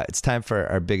 It's time for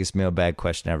our biggest mailbag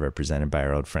question ever, presented by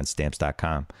our old friend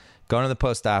Stamps.com. Going to the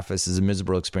post office is a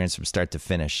miserable experience from start to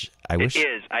finish. It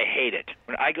is. I hate it.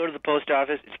 When I go to the post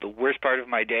office, it's the worst part of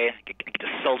my day. I get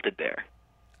assaulted there.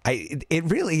 It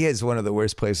really is one of the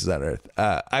worst places on earth.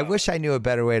 I wish I knew a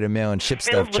better way to mail and ship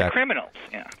stuff, Chuck. Filled with criminals,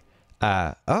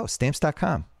 yeah.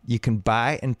 Stamps.com. You can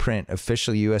buy and print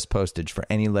official U.S. postage for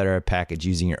any letter or package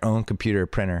using your own computer or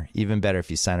printer. Even better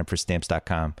if you sign up for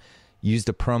Stamps.com. Use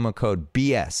the promo code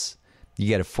BS. You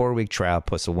get a 4-week trial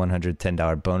plus a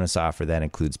 $110 bonus offer that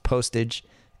includes postage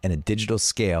and a digital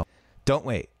scale. Don't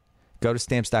wait. Go to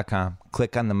Stamps.com,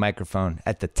 click on the microphone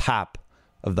at the top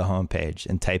of the homepage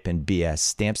and type in BS.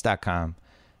 Stamps.com,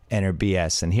 enter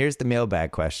BS. And here's the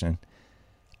mailbag question.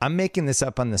 I'm making this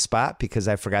up on the spot because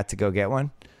I forgot to go get one.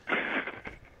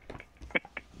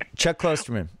 Chuck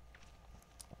Klosterman,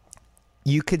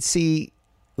 you could see,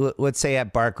 let's say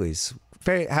at Barclays.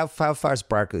 How far is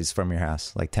Barclays from your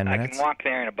house? Like 10 minutes? I can walk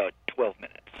there in about 12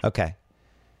 minutes. Okay.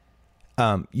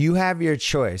 You have your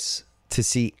choice to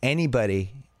see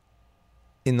anybody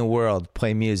in the world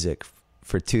play music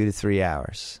for 2 to 3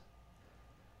 hours.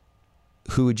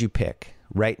 Who would you pick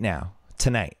right now,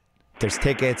 tonight? there's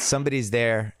tickets, somebody's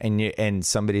there, and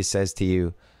somebody says to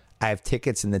you, I have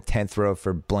tickets in the 10th row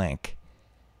for blank.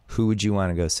 Who would you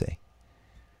want to go see?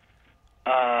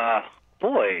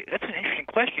 Boy, that's an interesting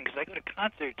question because I go to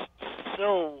concerts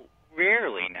so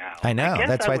rarely now. I know.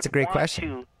 That's why it's a great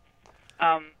question.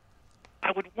 I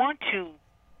would want to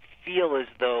feel as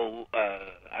though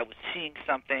I was seeing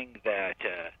something that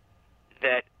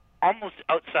almost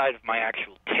outside of my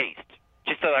actual taste.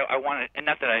 Just that I wanted, and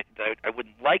not that I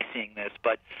wouldn't like seeing this,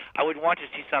 but I would want to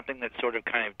see something that sort of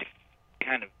kind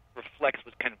of reflects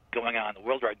what's kind of going on in the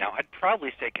world right now. I'd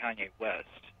probably say Kanye West.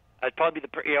 I'd probably be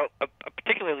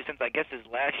particularly since I guess his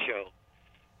last show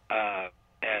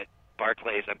at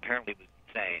Barclays apparently was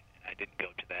insane, and I didn't go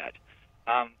to that.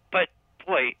 But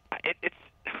boy,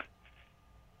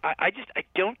 I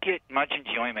don't get much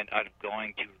enjoyment out of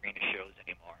going to arena shows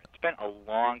anymore. It's been a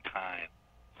long time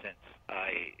since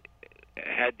I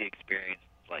had the experience.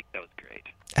 Like, that was great.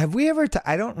 Have we ever?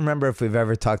 I don't remember if we've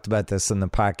ever talked about this on the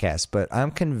podcast, but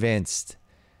I'm convinced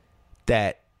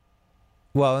that,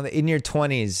 well, in your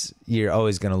 20s, you're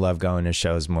always going to love going to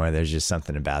shows more. There's just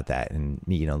something about that, and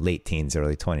late teens,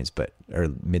 early 20s, or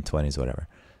mid 20s, whatever.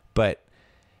 But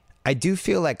I do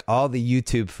feel like all the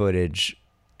YouTube footage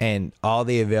and all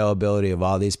the availability of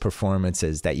all these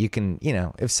performances that you can,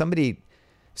 if somebody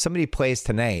plays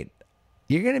tonight,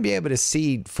 you're going to be able to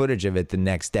see footage of it the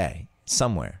next day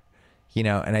somewhere,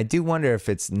 and I do wonder if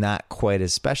it's not quite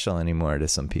as special anymore to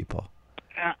some people.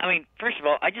 First of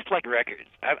all, I just like records.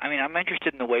 I'm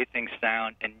interested in the way things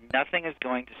sound, and nothing is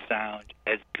going to sound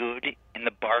as good in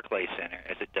the Barclays Center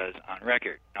as it does on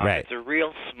record. Now, right. It's a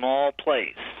real small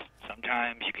place.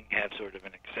 Sometimes you can have sort of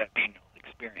an exceptional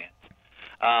experience.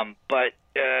 But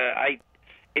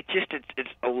it's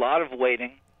a lot of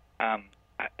waiting. I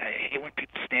hate when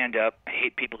people stand up. I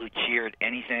hate people who cheer at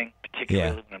anything,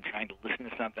 particularly when I'm trying to listen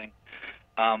to something.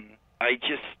 I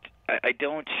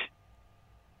don't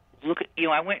look at,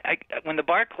 when the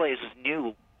Barclays was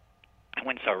new, I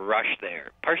went and saw Rush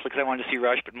there, partially because I wanted to see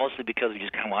Rush, but mostly because we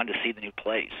just kind of wanted to see the new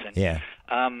place. And,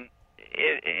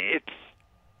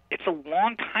 it's a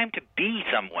long time to be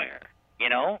somewhere,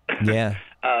 Yeah.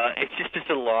 It's just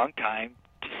a long time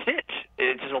to sit.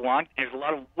 It's just there's a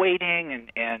lot of waiting,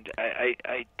 and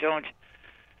I don't.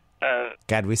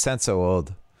 God, we sound so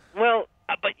old. Well,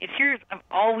 but I've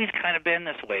always kind of been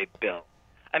this way, Bill.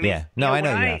 I know you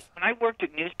have. When I worked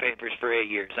at newspapers for 8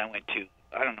 years, I went to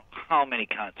I don't know how many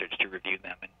concerts to review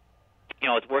them, and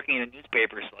I was working in a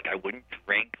newspaper, so I wouldn't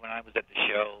drink when I was at the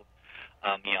show.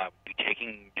 I would be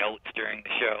taking notes during the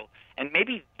show, and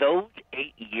maybe those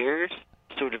 8 years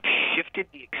sort of shifted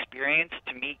the experience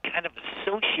to me, kind of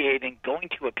associating going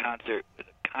to a concert with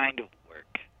a kind of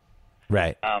work.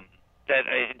 Right.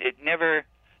 It never,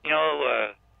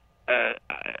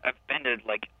 I've been to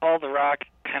all the rock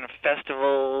kind of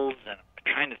festivals, and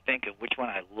I'm trying to think of which one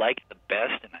I like the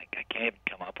best, and I can't even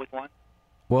come up with one.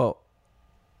 Well,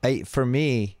 for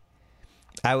me,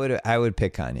 I would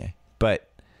pick Kanye, but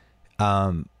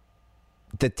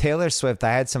the Taylor Swift.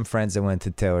 I had some friends that went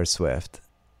to Taylor Swift,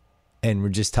 and we're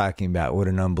just talking about what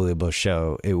an unbelievable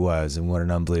show it was, and what an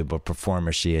unbelievable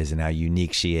performer she is, and how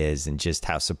unique she is, and just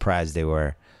how surprised they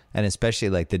were. And especially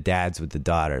the dads with the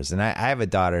daughters. And I have a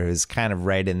daughter who's kind of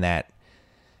right in that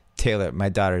Taylor. My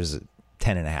daughter's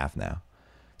 10 and a half now.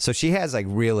 So she has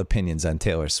real opinions on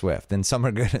Taylor Swift, and some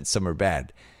are good and some are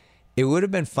bad. It would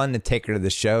have been fun to take her to the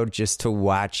show just to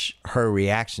watch her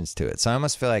reactions to it. So I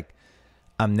almost feel like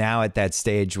I'm now at that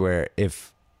stage where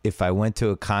if I went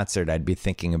to a concert, I'd be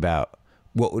thinking about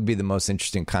what would be the most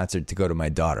interesting concert to go to my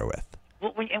daughter with.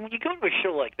 Well, when you go to a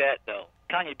show like that, though,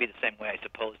 Kanye would be the same way, I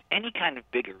suppose. Any kind of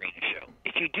big arena show,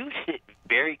 if you do sit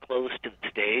very close to the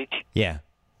stage,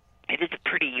 it is a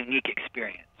pretty unique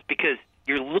experience because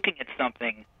you're looking at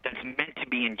something that's meant to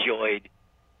be enjoyed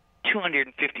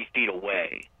 250 feet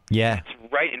away. Yeah,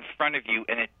 it's right in front of you,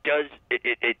 and it does.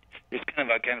 There's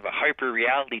kind of a hyper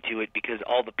reality to it because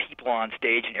all the people on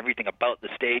stage and everything about the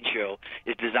stage show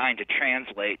is designed to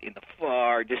translate in the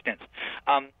far distance.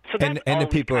 So that's and the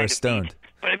people are stoned. Neat.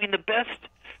 But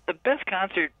the best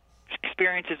concert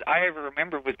experiences I ever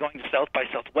remember was going to South by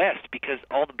Southwest because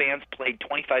all the bands played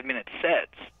 25-minute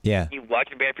sets. Yeah. You watch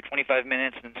a band for 25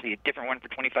 minutes and then see a different one for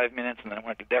 25 minutes and then I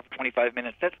want to do that for 25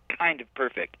 minutes. That's kind of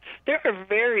perfect. There are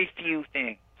very few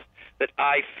things that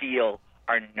I feel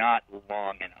are not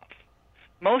long enough.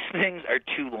 Most things are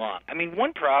too long.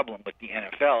 One problem with the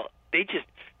NFL,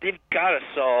 they've got to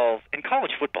solve, and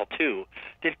college football too,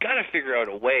 they've got to figure out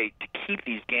a way to keep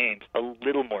these games a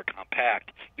little more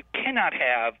compact. You cannot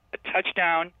have a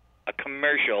touchdown, a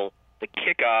commercial, the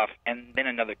kickoff, and then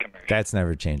another commercial. That's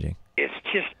never changing. It's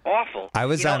just awful. I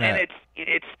was on and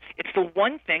it's the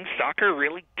one thing soccer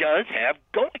really does have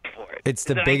going for it. It's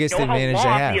the that biggest I know advantage how they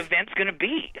long have. the event's going to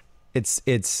be.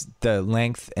 It's the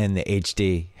length and the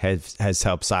HD has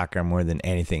helped soccer more than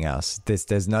anything else. This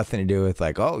has nothing to do with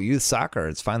like, oh, youth soccer,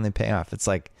 it's finally paying off. It's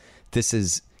like this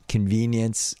is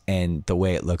convenience and the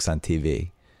way it looks on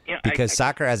TV. Because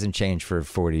soccer hasn't changed for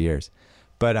 40 years.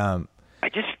 But I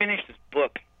just finished this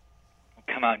book.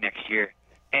 It'll come out next year.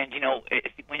 And,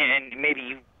 and maybe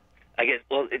you, I guess,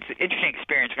 well, it's an interesting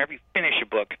experience. Whenever you finish a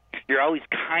book, you're always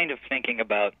kind of thinking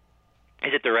about,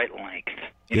 is it the right length?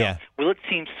 You know, will it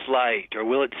seem slight or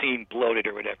will it seem bloated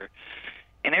or whatever?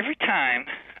 And every time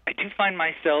I do find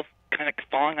myself kind of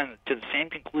falling to the same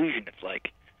conclusion. It's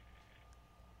like,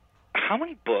 how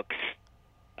many books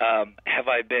have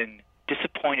I been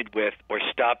disappointed with or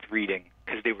stopped reading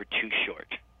because they were too short?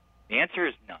 The answer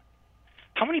is none.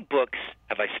 How many books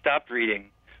have I stopped reading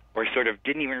or sort of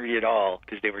didn't even read at all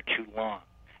because they were too long?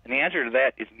 And the answer to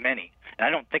that is many. And I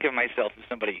don't think of myself as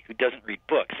somebody who doesn't read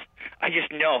books. I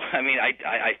just know,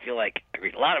 I feel like I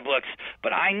read a lot of books,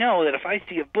 but I know that if I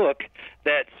see a book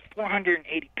that's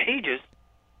 480 pages,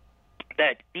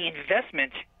 that the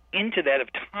investment into that of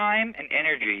time and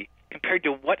energy compared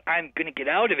to what I'm going to get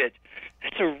out of it,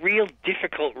 that's a real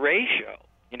difficult ratio,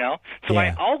 So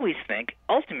I always think,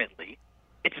 ultimately,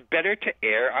 it's better to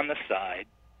err on the side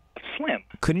of slim.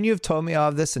 Couldn't you have told me all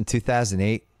of this in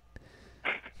 2008?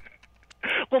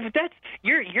 Well, but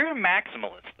you're a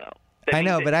maximalist, though. I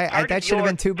know, but that should have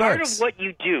been 2 books. Part of what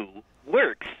you do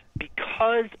works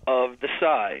because of the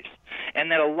size,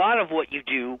 and that a lot of what you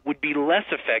do would be less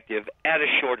effective at a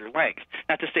shorter length.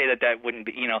 Not to say that wouldn't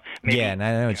be, maybe, yeah, and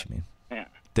I know what you mean. Yeah.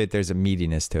 That there's a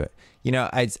meatiness to it.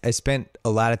 I spent a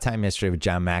lot of time yesterday with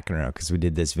John McEnroe because we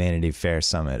did this Vanity Fair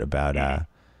summit about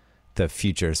the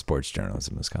future of sports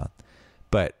journalism, was called.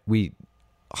 But we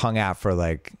hung out for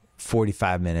like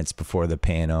 45 minutes before the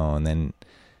panel, and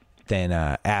then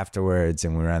afterwards,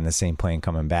 and we were on the same plane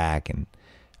coming back, and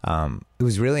it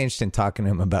was really interesting talking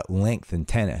to him about length in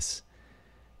tennis,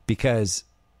 because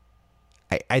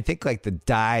I think like the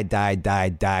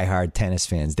die hard tennis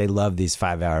fans, they love these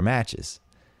 5-hour matches,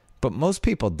 but most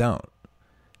people don't.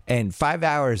 And 5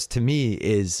 hours to me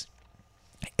is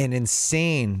an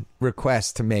insane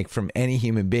request to make from any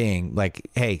human being. Like,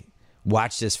 hey,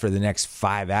 watch this for the next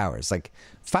 5 hours. Like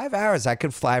 5 hours, I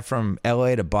could fly from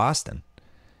LA to Boston,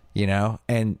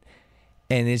 and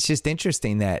it's just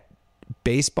interesting that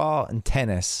baseball and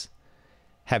tennis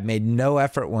have made no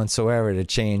effort whatsoever to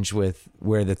change with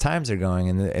where the times are going,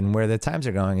 and where the times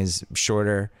are going is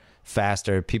shorter,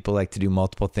 faster. People like to do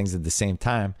multiple things at the same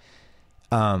time.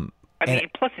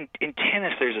 Plus in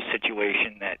tennis, there's a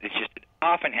situation that it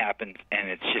often happens, and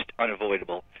it's just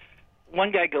unavoidable.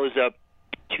 One guy goes up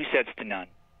 2-0.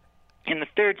 In the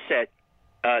third set,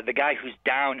 the guy who's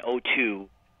down 0-2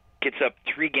 gets up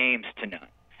 3-0.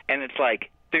 And it's like,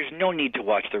 there's no need to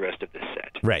watch the rest of this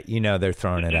set. Right. They're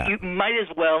throwing it out. You might as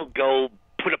well go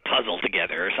put a puzzle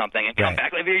together or something and come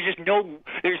back. Like, there's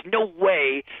no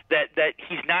way that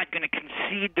he's not going to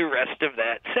concede the rest of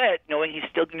that set, knowing he's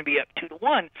still going to be up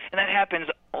 2-1, and that happens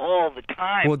all the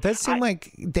time. Well, it does seem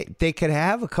like they could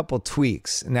have a couple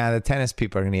tweaks. Now, the tennis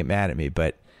people are going to get mad at me,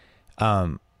 but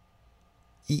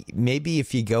maybe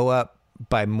if you go up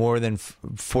by more than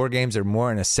 4 games or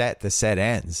more in a set, the set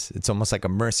ends. It's almost like a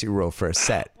mercy rule for a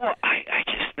set. Well, I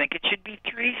just think it should be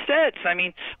 3 sets. I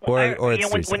mean, when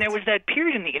there was that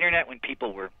period in the internet when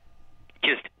people were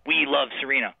just, we love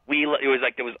Serena. It was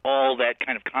like there was all that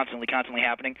kind of constantly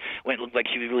happening when it looked like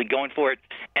she was really going for it.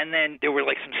 And then there were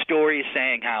like some stories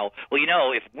saying how,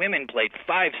 if women played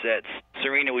 5 sets,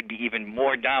 Serena would be even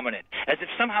more dominant. As if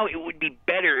somehow it would be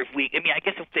better I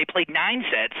guess if they played 9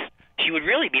 sets, she would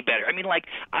really be better. I mean, like,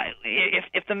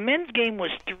 if the men's game was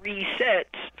 3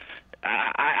 sets,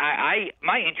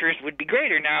 my interest would be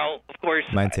greater. Now, of course,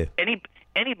 mine too.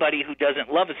 Anybody who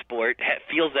doesn't love a sport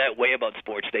feels that way about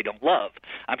sports they don't love.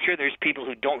 I'm sure there's people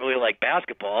who don't really like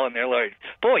basketball, and they're like,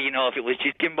 boy, if it was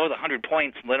just give them both 100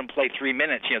 points and let them play 3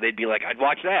 minutes, they'd be like, I'd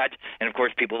watch that. And of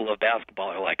course, people who love basketball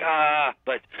are like,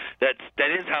 but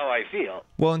that is how I feel.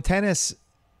 Well, in tennis,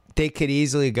 they could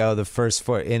easily go the first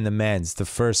 4 in the men's. The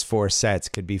first 4 sets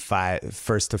could be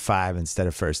 1st to 5 instead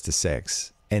of 1st to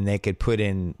 6, and they could put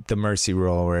in the mercy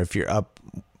rule where if you're up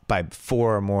by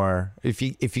 4 or more, if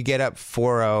you get up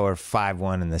 4-0 or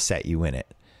 5-1 in the set, you win it.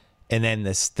 And then the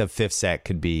 5th set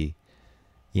could be,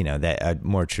 that a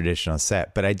more traditional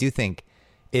set. But I do think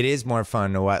it is more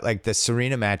fun to watch. Like the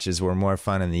Serena matches were more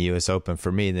fun in the U.S. Open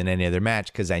for me than any other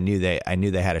match because I knew they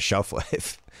had a shelf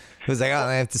life. It was like,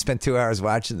 I have to spend 2 hours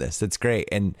watching this. That's great.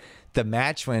 And the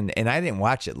match and I didn't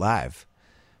watch it live,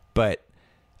 But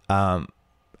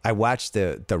I watched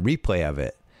the replay of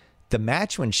it. The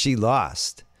match when she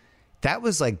lost, that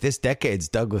was like this decade's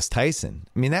Douglas Tyson.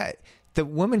 I mean, that the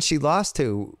woman she lost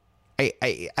to,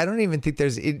 I don't even think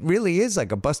it really is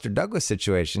like a Buster Douglas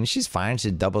situation. She's fine.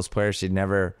 She's a doubles player.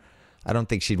 I don't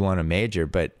think she'd won a major,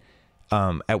 but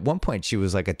at one point she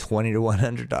was like a 20-1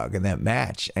 underdog in that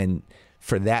match. And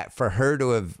for her to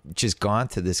have just gone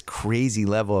to this crazy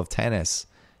level of tennis,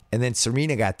 and then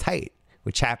Serena got tight,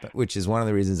 which is one of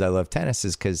the reasons I love tennis,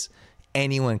 is because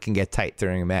anyone can get tight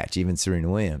during a match, even Serena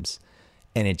Williams.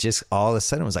 And it just all of a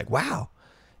sudden was like, wow,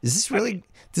 is this really,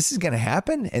 this is going to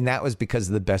happen? And that was because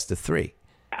of the best of three,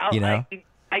 you know?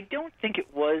 I don't think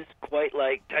it was quite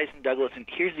like Tyson Douglas, and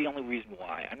here's the only reason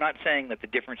why. I'm not saying that the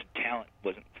difference in talent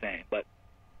wasn't the same, but,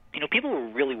 people were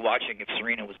really watching if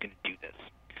Serena was going to do this.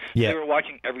 Yeah. They were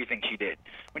watching everything she did.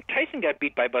 When Tyson got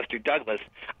beat by Buster Douglas,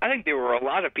 I think there were a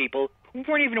lot of people who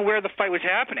weren't even aware the fight was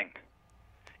happening.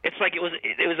 It's like it was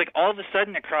like all of a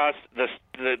sudden across the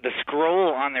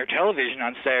scroll on their television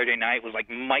on Saturday night was like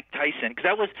Mike Tyson, because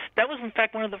that was in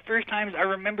fact one of the first times I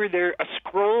remember a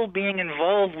scroll being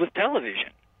involved with television.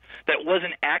 That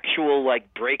wasn't actual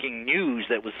like breaking news.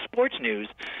 That was sports news.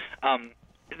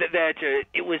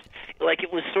 It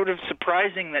was sort of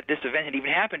surprising that this event had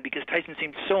even happened, because Tyson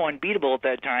seemed so unbeatable at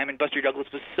that time and Buster Douglas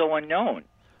was so unknown.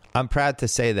 I'm proud to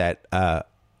say that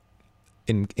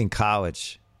in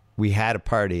college we had a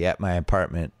party at my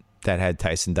apartment that had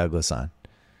Tyson Douglas on,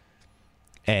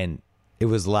 and it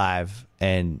was live,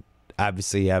 and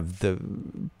obviously you have the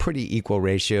pretty equal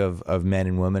ratio of men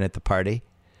and women at the party.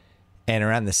 And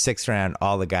around the sixth round,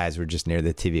 all the guys were just near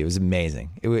the TV. It was amazing.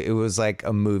 It was like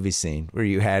a movie scene where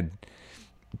you had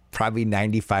probably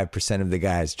 95% of the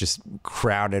guys just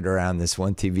crowded around this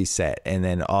one TV set, and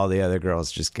then all the other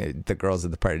girls, the girls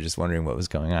at the party, just wondering what was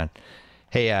going on.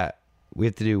 Hey, we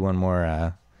have to do one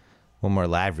more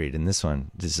live read, and this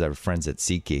is our friends at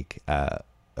SeatGeek,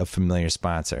 a familiar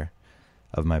sponsor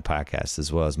of my podcast, as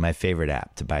well as my favorite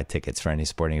app to buy tickets for any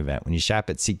sporting event. When you shop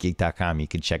at SeatGeek.com, you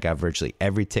can check out virtually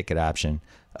every ticket option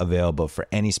available for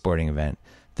any sporting event.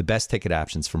 The best ticket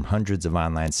options from hundreds of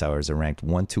online sellers are ranked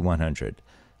 1 to 100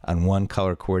 on one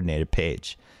color-coordinated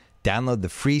page. Download the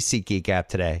free SeatGeek app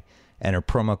today, enter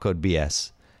promo code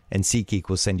BS, and SeatGeek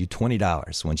will send you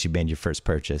 $20 once you made your first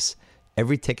purchase.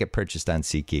 Every ticket purchased on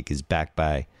SeatGeek is backed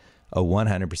by a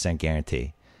 100%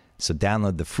 guarantee. So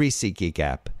download the free SeatGeek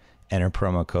app, enter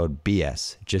promo code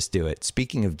BS. Just do it.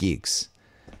 Speaking of geeks,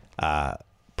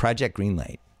 Project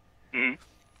Greenlight,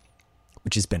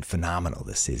 which has been phenomenal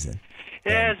this season.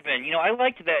 It has been. I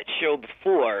liked that show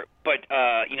before, but,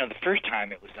 the first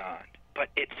time it was on. But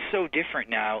it's so different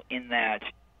now in that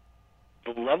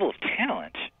the level of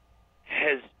talent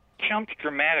has jumped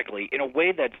dramatically in a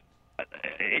way that's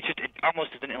it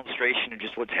almost is an illustration of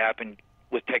just what's happened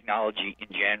with technology in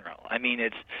general. I mean,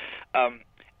 it's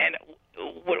and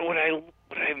what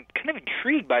I'm kind of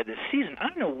intrigued by this season. I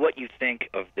don't know what you think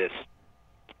of this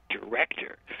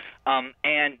director,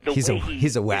 and the he's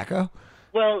a wacko.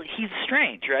 Well, he's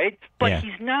strange, right? But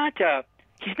he's not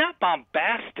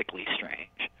bombastically strange.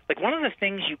 Like, one of the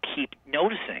things you keep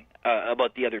noticing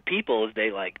about the other people is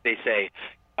they say,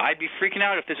 I'd be freaking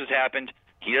out if this has happened.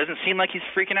 He doesn't seem like he's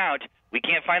freaking out. We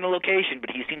can't find a location, but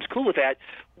he seems cool with that.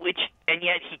 And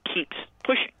yet he keeps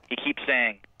pushing. He keeps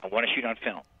saying, I want to shoot on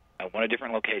film. I want a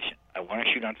different location. I want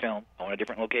to shoot on film. I want a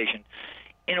different location.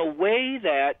 In a way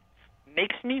that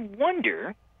makes me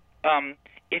wonder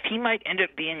if he might end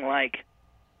up being like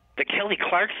the Kelly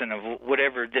Clarkson of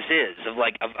whatever this is,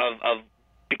 of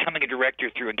becoming a director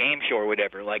through a game show or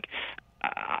whatever.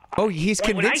 He's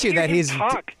convinced you that he's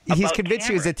convinced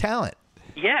you he's a talent.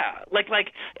 Yeah,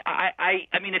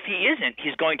 I mean, if he isn't,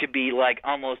 he's going to be like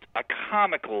almost a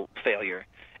comical failure,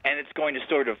 and it's going to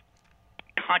sort of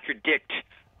contradict,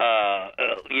 a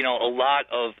lot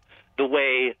of the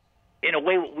way,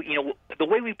 the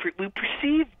way we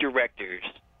perceive directors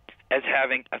as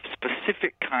having a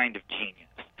specific kind of genius.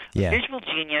 Yeah. Visual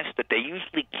genius that they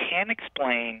usually can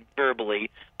explain verbally,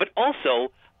 but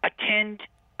also a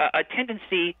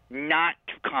tendency not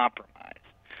to compromise.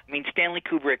 I mean, Stanley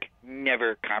Kubrick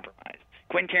never compromised.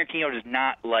 Quentin Tarantino does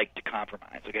not like to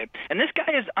compromise, okay? And this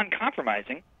guy is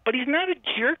uncompromising, but he's not a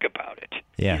jerk about it.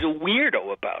 Yeah. He's a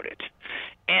weirdo about it.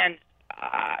 And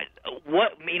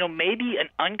maybe an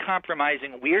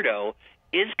uncompromising weirdo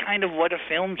is kind of what a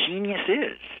film genius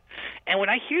is. And when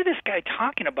I hear this guy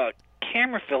talking about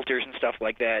camera filters and stuff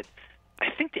like that, I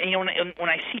think when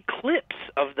I see clips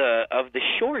of the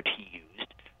short he used,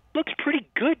 it looks pretty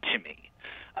good to me.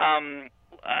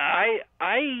 I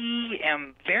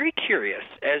am very curious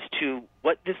as to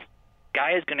what this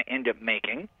guy is going to end up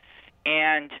making,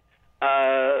 and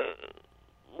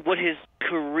what his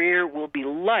career will be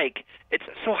like. It's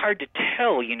so hard to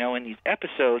tell, in these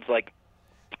episodes, like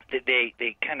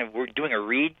they kind of were doing a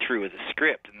read-through of the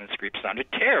script, and the script sounded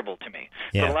terrible to me.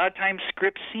 Yeah. But a lot of times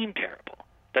scripts seem terrible.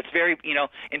 That's very,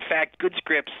 in fact, good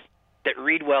scripts that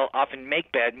read well often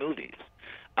make bad movies.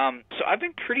 So I've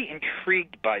been pretty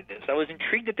intrigued by this. I was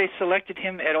intrigued that they selected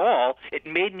him at all. It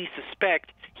made me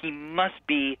suspect he must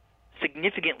be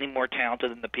significantly more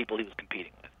talented than the people he was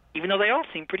competing with, even though they all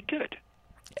seem pretty good.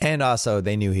 And also,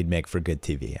 they knew he'd make for good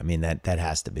TV. I mean, that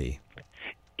has to be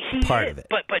part of it.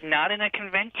 But not in a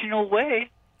conventional way.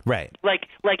 Right. Like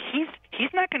he's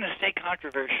not going to say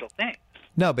controversial things.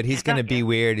 No, but he's going to be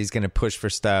weird. He's going to push for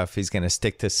stuff. He's going to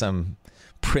stick to some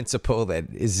principle that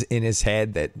is in his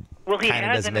head that kind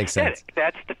of doesn't make sense.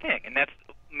 That's the thing, and that's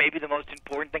maybe the most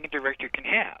important thing a director can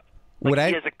have. What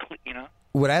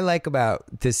I like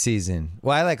about this season,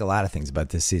 well, I like a lot of things about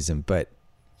this season, but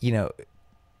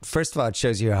first of all, it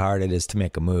shows you how hard it is to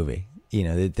make a movie.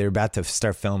 They're about to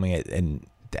start filming it, and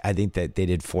I think that they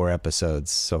did 4 episodes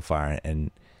so far,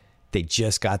 and they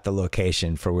just got the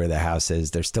location for where the house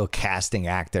is. They're still casting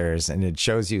actors, and it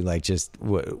shows you like just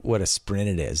what a sprint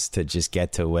it is to just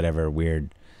get to whatever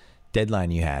weird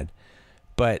deadline you had.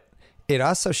 But it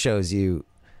also shows you,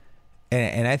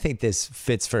 and I think this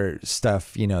fits for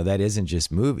stuff, that isn't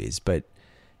just movies, but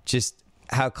just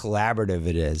how collaborative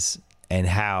it is, and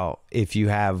how if you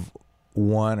have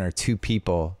 1 or 2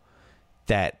 people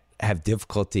that have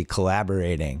difficulty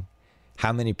collaborating,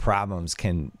 how many problems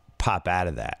can pop out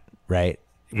of that, right?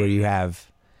 Where you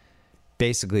have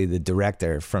basically the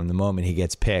director, from the moment he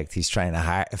gets picked, he's trying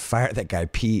to fire that guy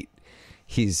Pete.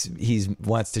 He's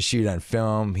wants to shoot on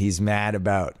film. He's mad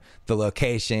about the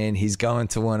location. He's going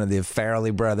to one of the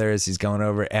Farrelly brothers. He's going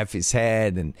over Effie's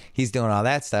head, and he's doing all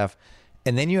that stuff.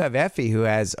 And then you have Effie, who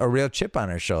has a real chip on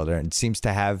her shoulder and seems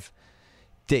to have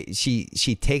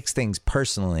she takes things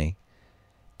personally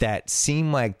that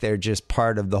seem like they're just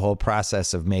part of the whole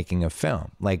process of making a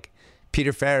film. Like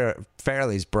Peter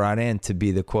Farrelly's brought in to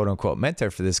be the quote unquote mentor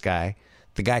for this guy.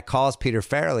 The guy calls Peter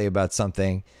Farrelly about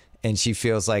something, and she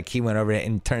feels like he went over it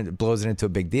and blows it into a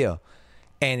big deal.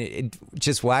 And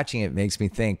just watching it makes me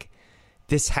think,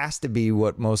 this has to be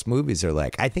what most movies are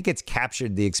like. I think it's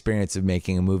captured the experience of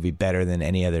making a movie better than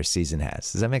any other season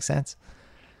has. Does that make sense?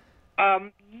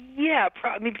 Yeah,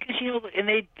 because and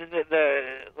the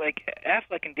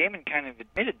Affleck and Damon kind of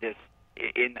admitted this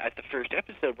at the first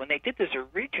episode when they did this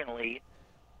originally.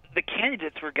 The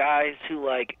candidates were guys who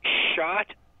shot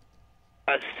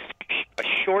a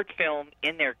short film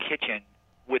in their kitchen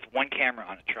with one camera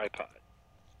on a tripod,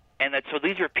 and so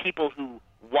these are people who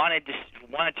wanted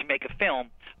to make a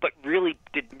film, but really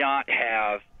did not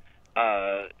have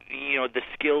the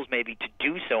skills maybe to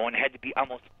do so, and had to be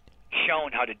almost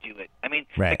shown how to do it. I mean,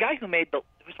 right. The guy who made there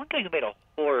was one guy who made a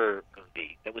horror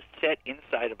movie that was set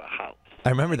inside of a house. I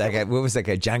remember that guy. What was that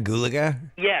guy? John Gulaga?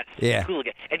 Yes. Yeah.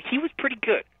 Gulaga. And he was pretty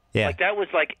good. Yeah. That was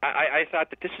I thought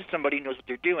that this is somebody who knows what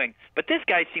they're doing. But this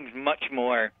guy seems much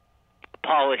more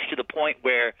polished, to the point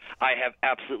where I have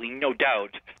absolutely no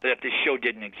doubt that if this show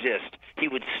didn't exist, he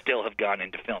would still have gone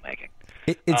into filmmaking.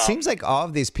 It seems like all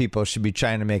of these people should be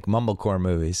trying to make mumblecore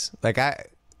movies.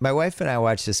 My wife and I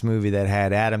watched this movie that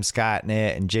had Adam Scott in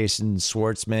it and Jason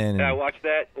Schwartzman. And, I watched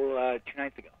that 2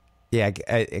 nights ago. Yeah,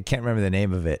 I can't remember the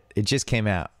name of it. It just came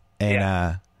out.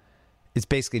 And it's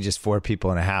basically just 4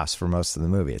 people in a house for most of the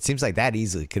movie. It seems like that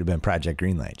easily could have been Project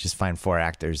Greenlight. Just find 4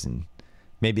 actors, and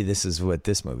maybe this is what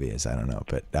this movie is. I don't know.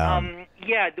 But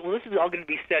yeah, well, this is all going to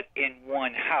be set in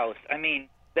one house. I mean,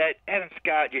 that Adam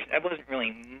Scott, that wasn't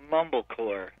really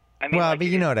mumblecore. I mean, but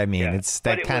you know what I mean. Yeah. It's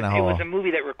that kind of whole... It was a movie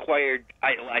that required,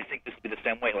 I think this would be the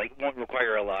same way, it won't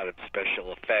require a lot of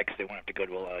special effects. They won't have to go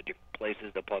to a lot of different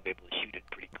places. They'll probably be able to shoot it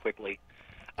pretty quickly.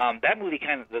 That movie,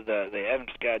 kind of the Adam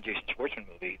Scott, Jason Schwartzman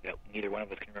movie, that neither one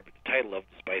of us can remember the title of,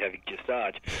 despite having just saw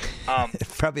it.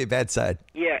 Probably a bad side.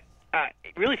 Yeah,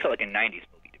 it really felt like a 90s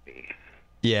movie to me.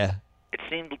 Yeah. It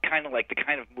seemed kind of like the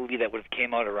kind of movie that would have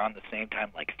came out around the same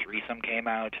time Threesome came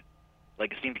out.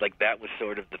 It seems like that was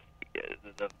sort of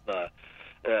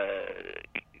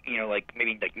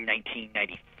maybe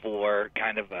 1994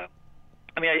 kind of a...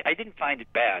 I mean, I didn't find it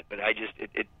bad, but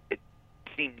it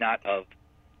seemed not of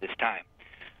this time.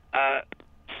 I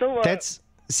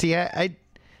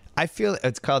feel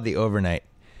it's called The Overnight.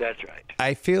 That's right.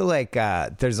 I feel like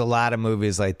there's a lot of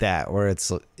movies like that where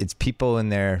it's people in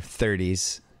their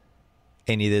 30s,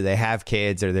 and either they have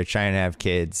kids or they're trying to have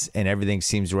kids, and everything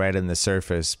seems right on the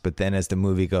surface, but then as the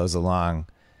movie goes along,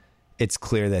 it's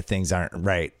clear that things aren't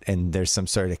right and there's some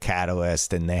sort of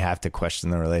catalyst and they have to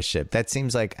question the relationship. That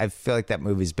seems like, I feel like that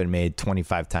movie's been made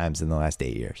 25 times in the last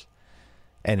 8 years.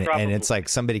 And it's like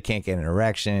somebody can't get an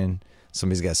erection.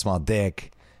 Somebody's got a small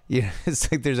dick. You know,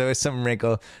 it's like there's always some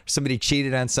wrinkle. Somebody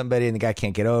cheated on somebody and the guy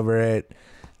can't get over it.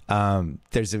 Or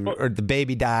the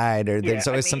baby died, or there's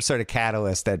always some sort of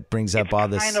catalyst that brings up all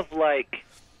this. It's kind of like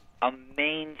a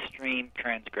mainstream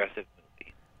transgressive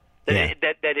movie.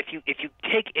 That if you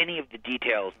take any of the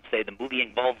details and say the movie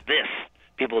involves this,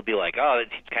 people would be like, oh,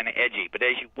 it's kind of edgy. But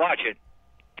as you watch it,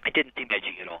 it didn't seem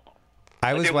edgy at all.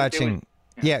 I was watching,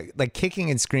 like Kicking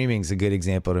and Screaming is a good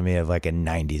example to me of like a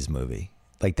 90s movie.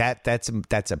 Like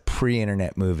that's a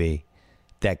pre-internet movie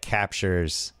that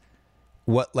captures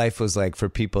what life was like for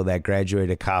people that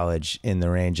graduated college in the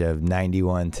range of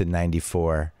 91 to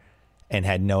 94 and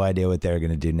had no idea what they were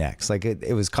going to do next. Like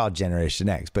it was called Generation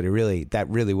X, but that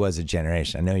really was a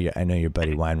generation. I know your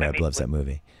buddy Weinreb loves that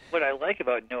movie. What I like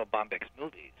about Noah Baumbach's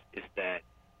movies is that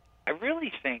I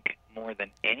really think more than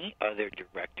any other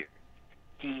director,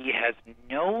 he has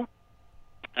no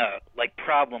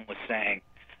problem with saying,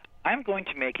 I'm going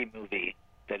to make a movie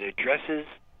that addresses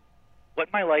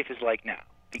what my life is like now,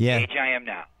 the age I am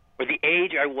now, or the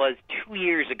age I was 2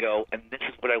 years ago, and this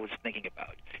is what I was thinking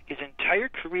about. His entire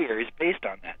career is based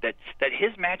on that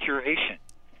his maturation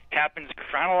happens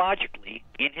chronologically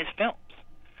in his films.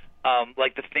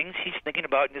 Like the things he's thinking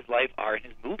about in his life are in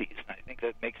his movies, and I think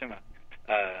that makes him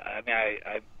I'm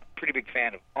a pretty big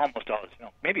fan of almost all his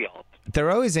films, maybe all of them.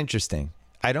 They're always interesting.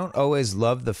 I don't always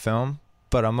love the film,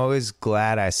 but I'm always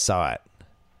glad I saw it,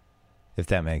 if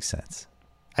that makes sense.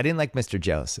 I didn't like Mr.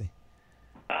 Jealousy.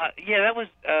 That was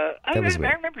I weird.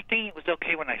 remember thinking it was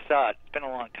okay when I saw it. It's been a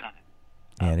long time.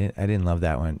 Yeah, I didn't love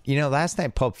that one. You know, last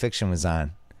night Pulp Fiction was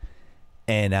on,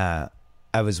 and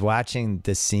I was watching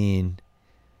the scene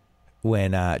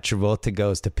when Travolta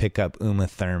goes to pick up Uma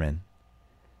Thurman,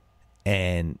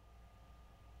 and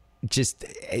just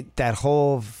that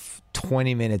whole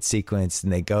 20-minute sequence,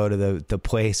 and they go to the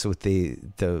place with the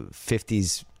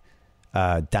 50s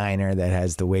diner that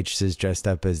has the waitresses dressed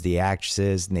up as the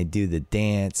actresses, and they do the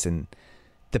dance, and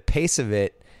the pace of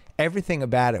it, everything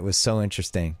about it was so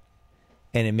interesting,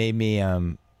 and it made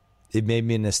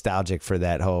me nostalgic for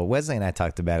that whole. Wesley and I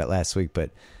talked about it last week,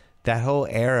 but that whole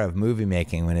era of movie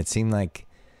making when it seemed like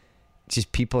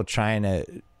just people trying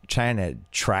to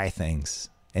try things,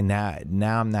 and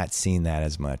now I'm not seeing that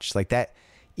as much. Like that,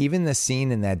 even the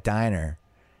scene in that diner,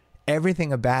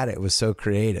 everything about it was so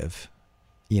creative,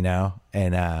 you know,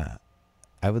 and I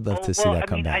would love to see that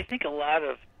come back. I think a lot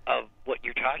of what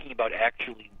you're talking about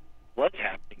actually was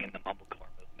happening in the mumblecore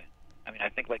movement. I mean, I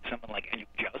think like someone like Andrew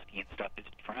Jowski and stuff is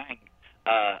trying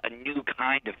a new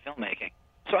kind of filmmaking.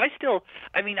 So I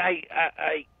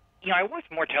watch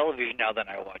more television now than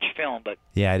I watch film, but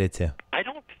yeah, I did too. I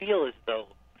don't feel as though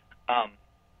I'm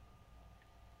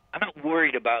not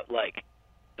worried about like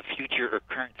the future or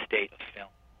current state of film.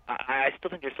 I still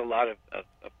think there's a lot of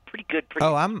pretty good.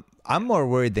 I'm more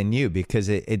worried than you because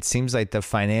it seems like the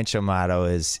financial model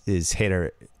is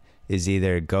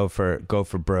either go for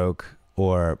broke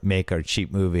or make a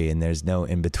cheap movie, and there's no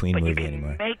in between movie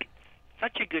anymore. Make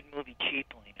such a good movie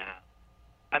cheaply now.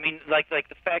 I mean, like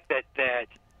the fact that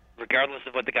regardless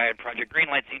of what the guy at Project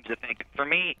Greenlight seems to think, for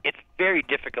me, it's very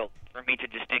difficult for me to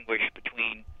distinguish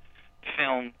between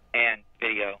film and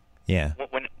video. Yeah,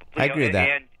 I agree with that.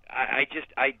 And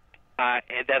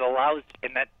that allows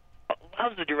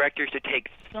the directors to take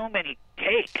so many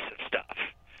takes of stuff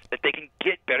that they can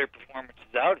get better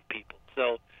performances out of people.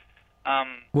 So,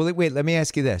 well, wait. Let me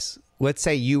ask you this: let's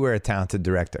say you were a talented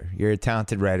director. You're a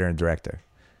talented writer and director.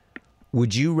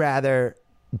 Would you rather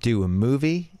do a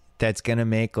movie that's going to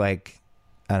make like,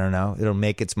 I don't know, it'll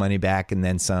make its money back and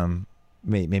then some,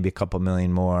 maybe a couple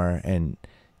million more, and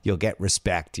you'll get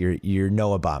respect. You're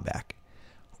Noah Baumbach.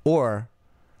 Or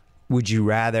would you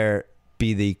rather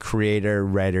be the creator,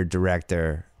 writer,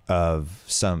 director of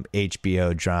some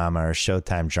HBO drama or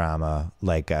Showtime drama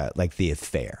like The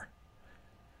Affair,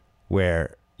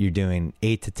 where you're doing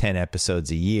 8 to 10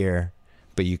 episodes a year,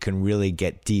 but you can really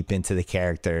get deep into the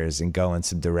characters and go in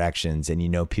some directions, and you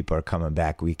know people are coming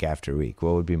back week after week?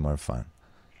 What would be more fun?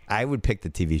 I would pick the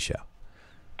TV show.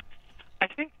 I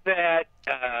think that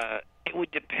it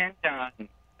would depend on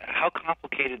how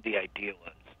complicated the idea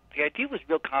was. If the idea was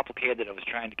real complicated that I was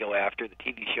trying to go after, the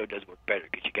TV show does work better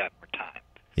because you got more time.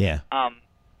 Yeah.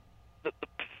 The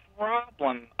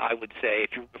problem, I would say,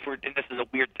 if we're, and this is a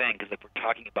weird thing because if we're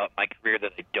talking about my career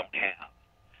that I don't have,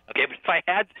 okay, but if I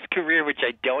had this career which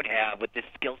I don't have with this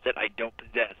skill set I don't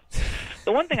possess,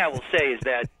 the one thing I will say is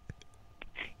that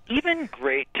even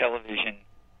great television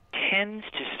tends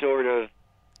to sort of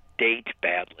date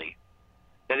badly.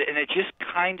 And it just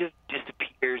kind of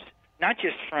disappears, not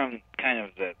just from kind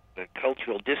of the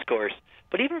cultural discourse,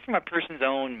 but even from a person's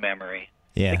own memory.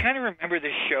 Yeah. They kind of remember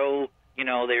the show,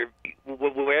 they're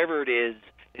wherever it is,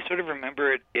 they sort of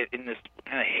remember it in this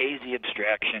kind of hazy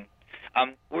abstraction.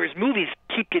 Whereas movies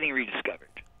keep getting rediscovered.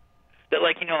 That,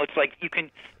 it's like you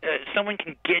can, someone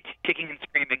can get Kicking and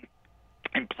Screaming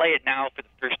and play it now for the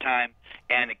first time,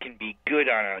 and it can be good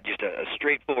on just a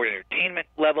straightforward entertainment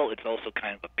level. It's also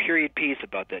kind of a period piece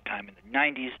about that time in the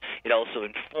 90s. It also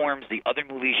informs the other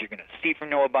movies you're going to see from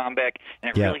Noah Baumbach,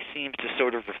 and it really seems to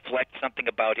sort of reflect something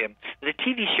about him. The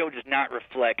TV show does not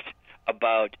reflect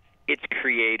about its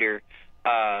creator,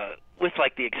 with,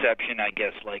 the exception, I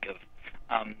guess, of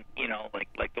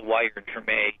like The Wire and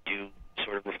Treme do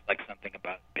sort of reflect something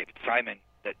about David Simon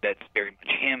that's very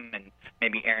much him, and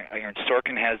maybe Aaron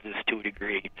Sorkin has this to a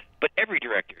degree. But every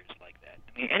director is like that.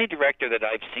 I mean, any director that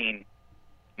I've seen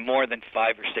more than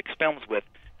 5 or 6 films with,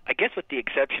 I guess with the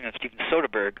exception of Steven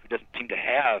Soderbergh, who doesn't seem to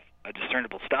have a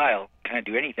discernible style, kind of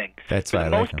do anything. That's for why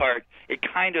the most part, it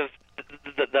kind of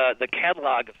the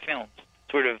catalog of films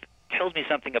sort of tells me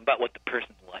something about what the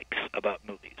person likes about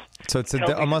movies. So it's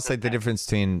almost like the difference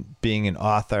between being an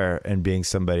author and being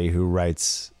somebody who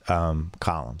writes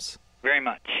columns. Very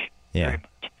much. Yeah. Very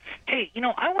much. Hey,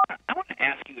 I want to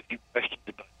ask you a few questions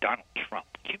about Donald Trump.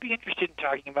 Would you be interested in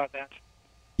talking about that?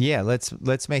 Yeah,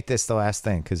 let's make this the last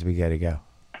thing because we got to go.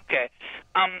 Okay.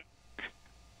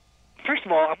 First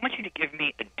of all, I want you to give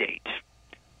me a date.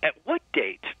 At what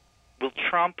date will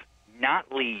Trump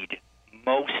not lead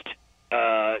most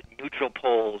neutral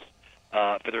polls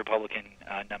for the Republican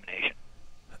nomination?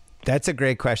 That's a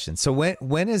great question. So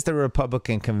when is the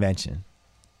Republican convention?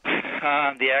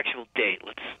 The actual date.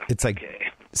 It's like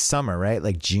summer, right?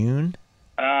 Like June.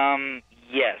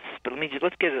 Yes, but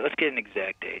let's get an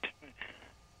exact date.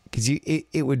 Because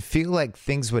it would feel like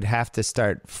things would have to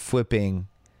start flipping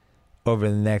over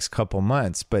the next couple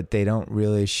months, but they don't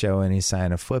really show any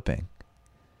sign of flipping.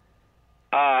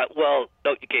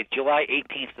 July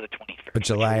 18th to the 21st. But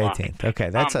July 18th. Okay,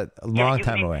 that's a long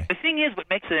time away. The thing is, what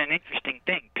makes it an interesting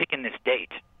thing, picking this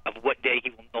date of what day he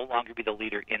will no longer be the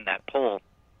leader in that poll.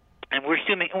 And we're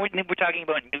assuming, we're talking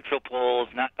about neutral polls,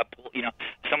 not a poll.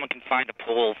 Someone can find a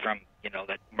poll from,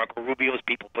 that Marco Rubio's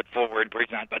people put forward, where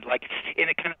he's not, but in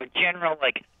a kind of a general,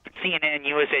 CNN,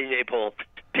 USA Today poll.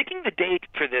 Picking the date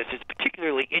for this is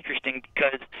particularly interesting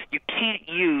because you can't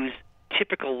use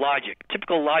typical logic.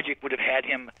 Typical logic would have had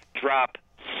him drop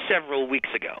several weeks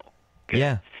ago.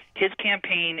 Yeah. His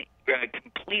campaign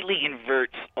completely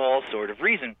inverts all sort of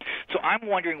reason. So I'm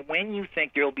wondering when you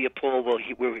think there will be a poll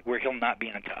where he'll not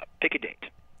be on top. Pick a date.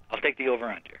 I'll take the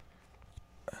over-under.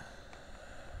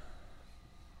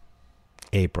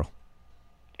 April.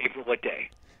 April what day?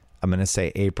 I'm going to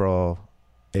say April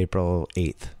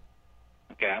 8th.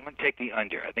 Okay, I'm going to take the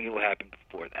under. I think it will happen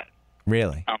before that.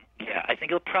 Really? Yeah, I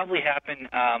think it'll probably happen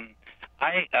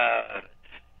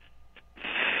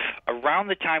around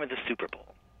the time of the Super Bowl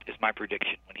is my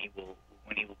prediction when he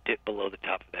will dip below the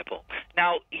top of that poll.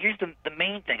 Now, here's the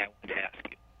main thing I wanted to ask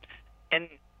you. And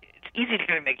it's easy to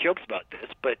kind of make jokes about this,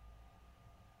 but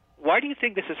why do you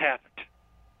think this has happened?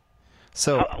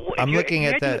 So I'm looking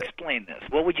at that. Explain this.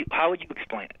 How would you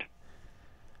explain it?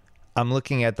 I'm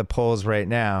looking at the polls right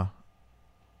now.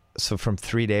 So from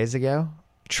 3 days ago,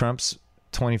 Trump's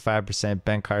 25%,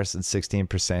 Ben Carson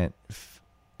 16%,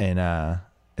 and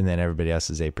then everybody else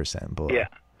is 8% below. Yeah,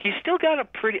 he's still got a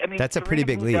pretty. That's a pretty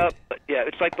big lead.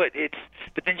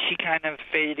 But then she kind of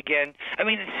faded again.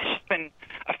 It's just been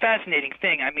a fascinating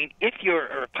thing. If you're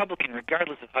a Republican,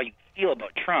 regardless of how you feel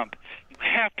about Trump, you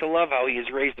have to love how he has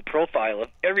raised the profile of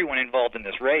everyone involved in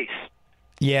this race.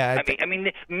 Yeah.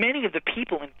 Many of the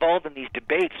people involved in these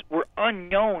debates were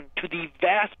unknown to the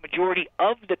vast majority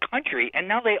of the country, and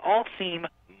now they all seem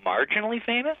marginally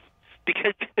famous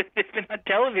because they've been on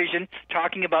television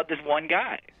talking about this one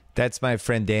guy. That's my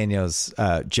friend Daniel's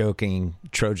joking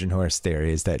Trojan horse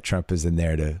theory, is that Trump is in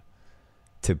there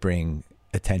to bring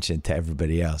attention to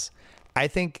everybody else. I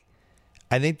think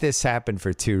this happened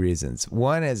for 2 reasons.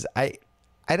 One is I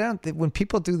don't think when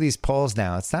people do these polls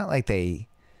now, it's not like they,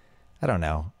 I don't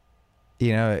know,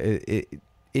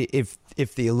 if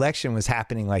the election was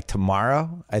happening like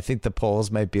tomorrow, I think the polls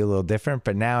might be a little different.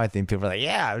 But now I think people are like,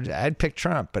 yeah, I'd pick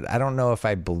Trump, but I don't know if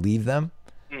I believe them.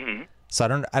 Mm-hmm.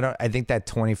 So I think that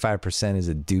 25% is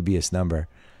a dubious number,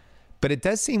 but it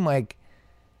does seem like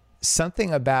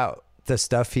something about the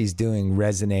stuff he's doing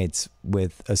resonates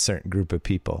with a certain group of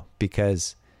people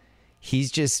because he's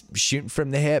just shooting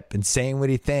from the hip and saying what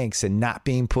he thinks and not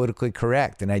being politically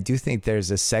correct. And I do think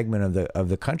there's a segment of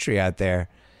the country out there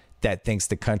that thinks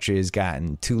the country has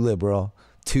gotten too liberal,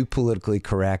 too politically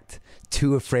correct,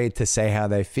 too afraid to say how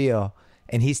they feel,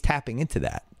 and he's tapping into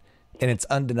that, and it's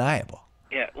undeniable.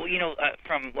 Yeah, well,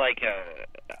 from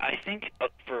I think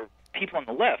for people on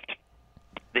the left,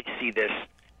 they see this,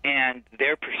 and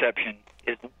their perception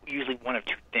is usually one of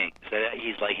two things. That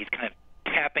he's kind of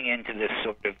tapping into this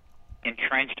sort of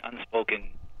entrenched, unspoken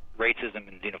racism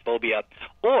and xenophobia,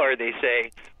 or they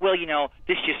say, well,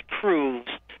 this just proves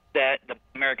that the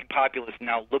American populace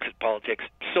now looks at politics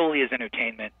solely as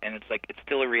entertainment, and it's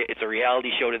still it's a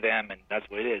reality show to them, and that's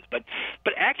what it is. But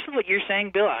actually, what you're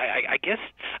saying, Bill, I guess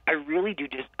I really do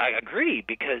I agree,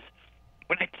 because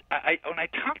when I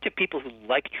talk to people who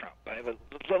like Trump, I have a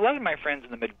lot of my friends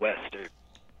in the Midwest are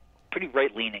pretty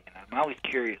right-leaning, and I'm always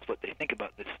curious what they think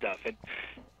about this stuff. And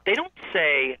they don't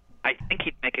say, I think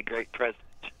he'd make a great president.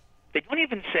 They don't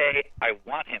even say, I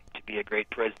want him to be a great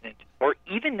president, or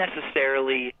even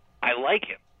necessarily, I like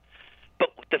him. But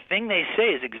the thing they say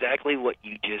is exactly what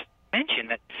you just mentioned,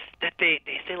 that they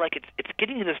say it's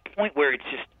getting to this point where it's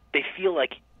just, they feel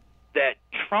like that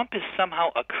Trump is somehow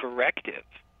a corrective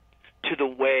to the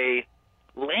way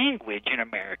language in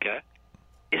America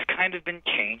is kind of been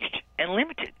changed and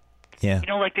limited. Yeah.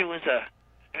 There was a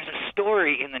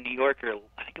story in the New Yorker,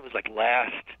 I think it was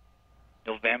last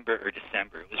November or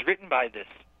December. It was written by this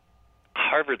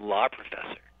Harvard law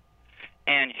professor,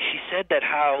 and she said that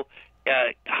how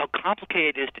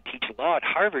complicated it is to teach law at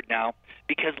Harvard now,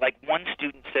 because one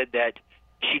student said that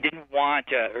she didn't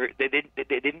want or they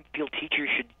didn't feel teachers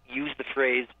should use the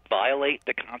phrase violate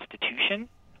the Constitution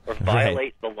or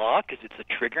violate the law, because it's a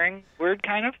triggering word,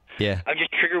 kind of. Yeah.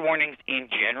 Just trigger warnings in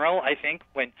general, I think,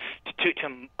 when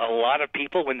to a lot of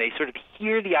people, when they sort of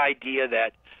hear the idea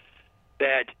that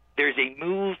there's a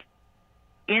move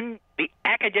in the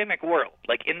academic world,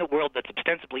 in the world that's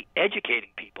ostensibly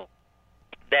educating people,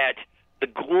 that the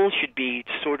goal should be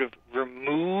to sort of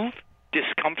remove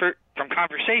discomfort from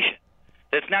conversation.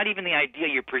 That's not even the idea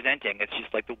you're presenting. It's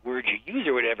just the words you use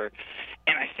or whatever.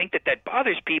 And I think that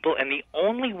bothers people, and the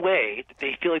only way that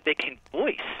they feel like they can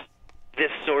voice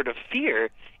this sort of fear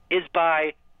is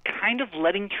by kind of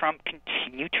letting Trump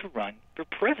continue to run for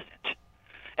president.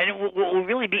 And what will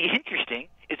really be interesting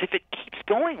is if it keeps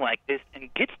going like this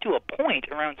and gets to a point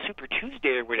around Super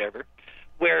Tuesday or whatever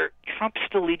where Trump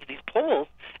still leads these polls,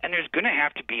 and there's going to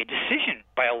have to be a decision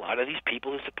by a lot of these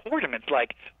people who support him. It's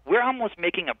we're almost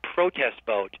making a protest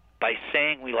vote by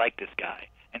saying we like this guy,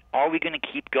 and are we going to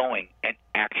keep going and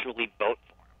actually vote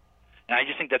for him? And I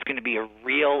just think that's going to be a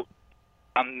real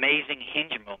amazing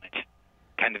hinge moment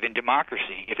kind of in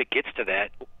democracy if it gets to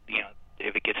that,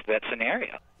 if it gets to that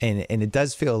scenario. And it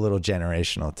does feel a little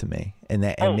generational to me. And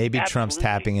maybe absolutely. Trump's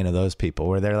tapping into those people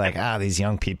where they're like, these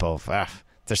young people,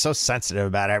 they're so sensitive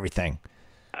about everything.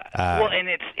 Well, and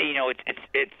it's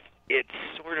it's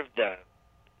sort of this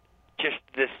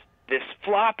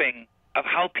flopping of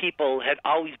how people had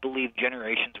always believed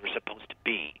generations were supposed to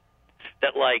be.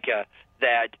 That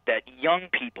that young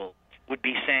people would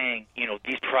be saying,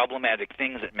 these problematic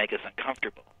things that make us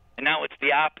uncomfortable. And now it's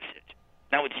the opposite.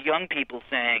 Now it's young people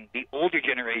saying, the older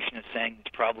generation is saying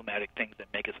these problematic things that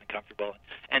make us uncomfortable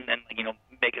and then,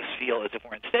 make us feel as if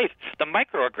we're unsafe. The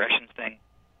microaggressions thing,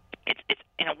 it's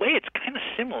in a way, it's kind of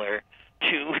similar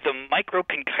to the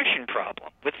micro-concussion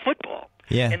problem with football.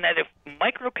 Yeah. In that if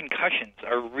micro-concussions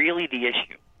are really the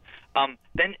issue,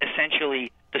 then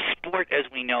essentially the sport as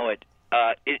we know it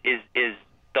is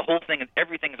the whole thing, and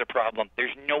everything is a problem.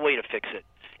 There's no way to fix it.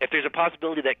 If there's a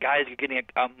possibility that guys are getting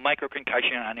a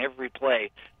micro-concussion on every play,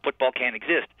 football can't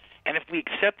exist. And if we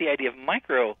accept the idea of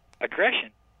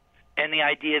microaggression and the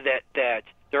idea that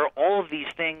there are all of these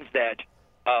things that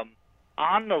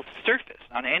on the surface,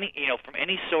 on any from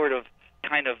any sort of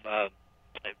kind of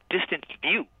distant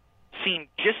view, seem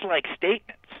just like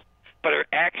statements, but are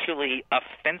actually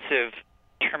offensive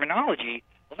terminology,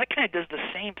 well, that kind of does the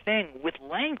same thing with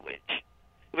language.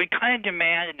 It would kind of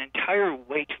demand an entire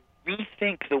way to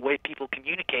rethink the way people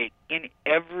communicate in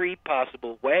every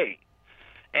possible way.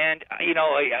 And,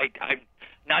 I'm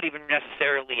not even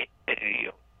necessarily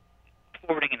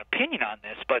forwarding an opinion on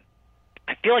this, but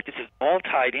I feel like this is all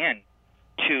tied in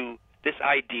to this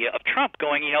idea of Trump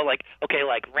going, like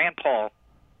Rand Paul,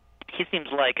 he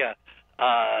seems like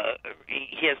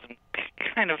he has some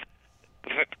kind of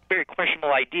very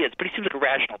questionable ideas, but he seems like a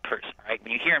rational person, right?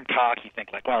 When you hear him talk, you think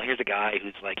well, here's a guy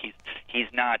who's he's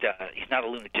not a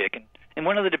lunatic. And in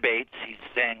one of the debates, he's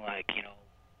saying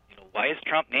why is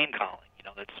Trump name calling?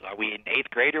 Are we in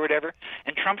 8th grade or whatever?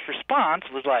 And Trump's response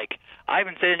was I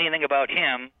haven't said anything about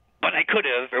him, but I could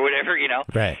have, or whatever,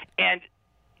 Right. And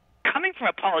coming from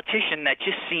a politician, that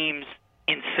just seems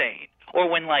insane. Or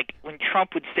when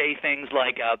Trump would say things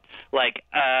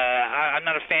I'm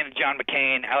not a fan of John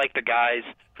McCain. I like the guys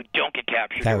who don't get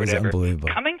captured. That or was whatever. unbelievable.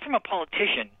 Coming from a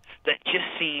politician, that just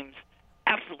seems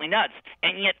absolutely nuts.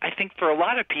 And yet, I think for a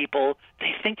lot of people,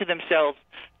 they think to themselves,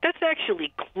 that's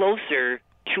actually closer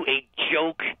to a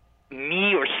joke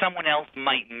me or someone else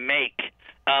might make.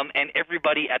 And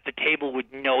everybody at the table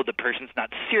would know the person's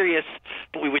not serious,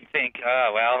 but we would think,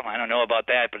 oh, well, I don't know about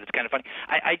that, but it's kind of funny.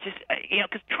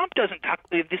 Because Trump doesn't talk,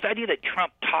 this idea that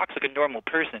Trump talks like a normal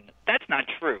person, that's not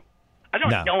true. I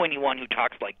don't know anyone who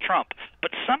talks like Trump,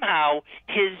 but somehow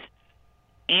his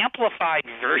amplified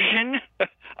version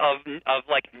of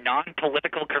like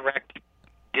non-political correct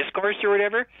discourse or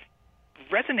whatever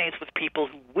resonates with people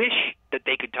who wish that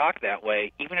they could talk that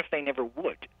way, even if they never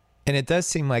would. And it does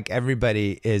seem like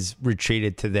everybody is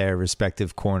retreated to their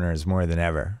respective corners more than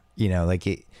ever.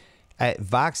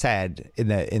 Vox had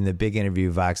in the big interview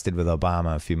Vox did with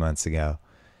Obama a few months ago,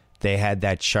 they had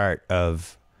that chart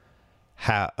of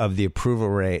the approval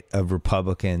rate of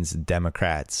Republicans and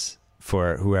Democrats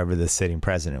for whoever the sitting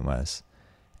president was,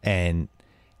 and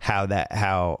how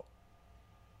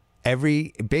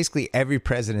basically every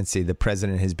presidency, the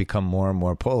president has become more and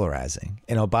more polarizing.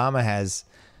 And Obama has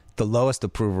the lowest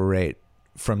approval rate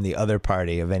from the other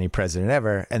party of any president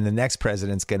ever, and the next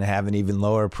president's going to have an even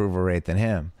lower approval rate than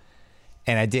him.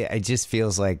 And it just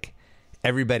feels like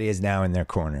everybody is now in their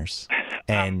corners.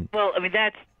 And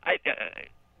that's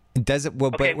does it?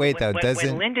 Well, okay, but wait, though,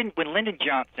 doesn't when Lyndon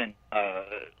Johnson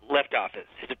left office,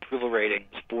 his approval rating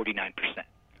was 49%.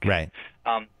 Right.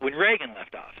 When Reagan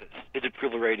left office, his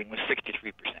approval rating was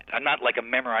 63%. I'm not like a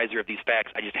memorizer of these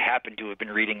facts. I just happen to have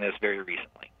been reading this very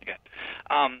recently. Okay.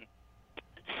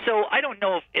 So I don't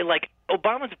know if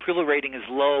Obama's approval rating is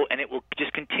low, and it will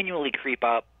just continually creep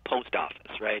up post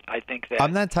office, right? I think that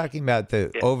I'm not talking about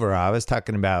the overall. I was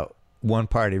talking about one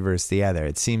party versus the other.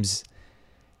 It seems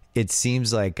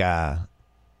like the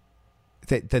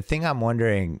thing I'm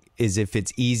wondering is if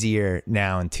it's easier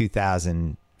now in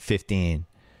 2015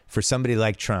 for somebody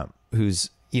like Trump, who's,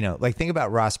 think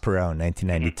about Ross Perot in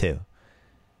 1992.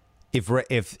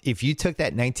 Mm-hmm. If you took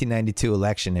that 1992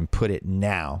 election and put it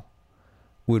now,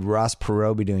 would Ross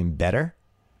Perot be doing better?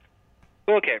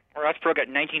 Okay, Ross Perot got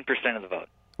 19% of the vote.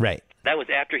 Right. That was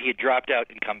after he had dropped out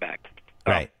and come back.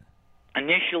 Right.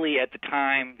 Initially, at the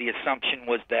time, the assumption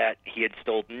was that he had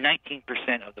stole 19%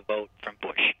 of the vote from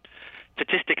Bush.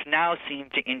 Statistics now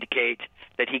seem to indicate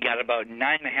that he got about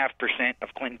 9.5%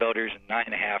 of Clinton voters and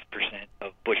 9.5%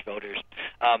 of Bush voters,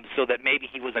 so that maybe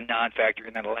he was a non-factor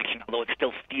in that election, although it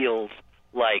still feels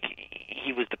like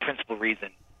he was the principal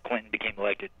reason Clinton became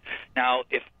elected. Now,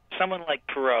 if someone like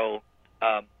Perot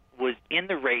was in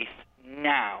the race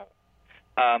now,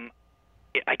 I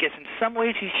guess in some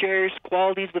ways he shares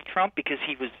qualities with Trump because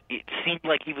it seemed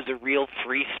like he was a real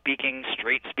free-speaking,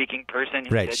 straight-speaking person.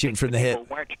 Right, shooting from the hip.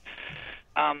 Weren't.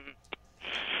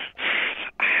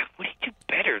 Would he do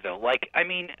better, though?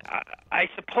 I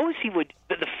suppose he would.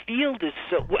 The field is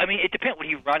so... it depends. Would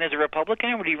he run as a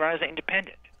Republican or would he run as an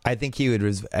independent? I think he would...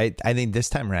 I think this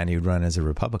time around he would run as a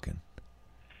Republican.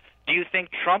 Do you think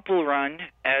Trump will run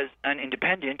as an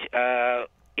independent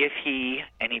if he,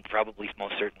 and he probably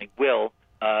most certainly will,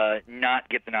 not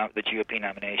get the GOP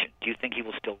nomination? Do you think he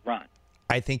will still run?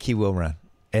 I think he will run.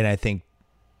 And I think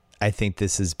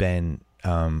this has been...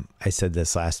 I said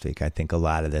this last week. I think a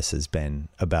lot of this has been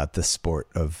about the sport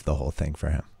of the whole thing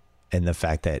for him, and the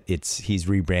fact that he's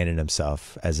rebranded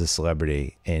himself as a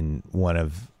celebrity in one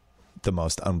of the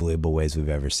most unbelievable ways we've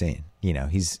ever seen.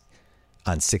 He's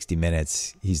on 60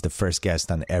 Minutes. He's the first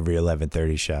guest on every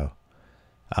 11:30 show.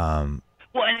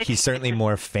 He's certainly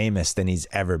more famous than he's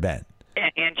ever been.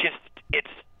 And just it's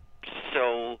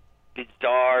so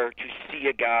bizarre to see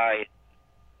a guy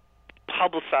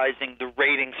publicizing the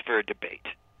ratings for a debate.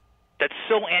 That's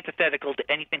so antithetical to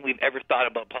anything we've ever thought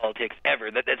about politics ever,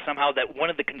 that somehow that one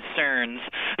of the concerns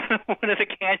one of the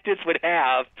candidates would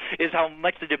have is how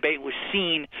much the debate was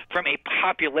seen from a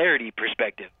popularity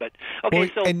perspective. But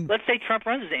okay, let's say Trump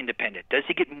runs as an independent. Does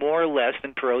he get more or less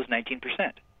than Perot's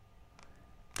 19%?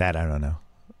 That I don't know.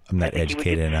 I'm not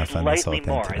educated enough on this whole thing to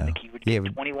know. I think he would get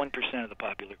 21% of the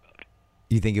popular vote.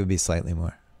 You think it would be slightly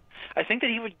more? I think that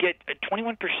he would get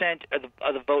 21%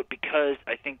 of the vote because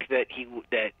I think that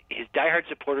his diehard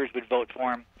supporters would vote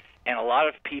for him, and a lot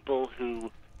of people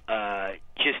who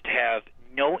just have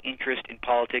no interest in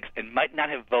politics and might not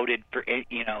have voted for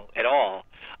at all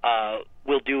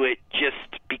will do it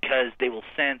just because they will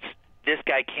sense this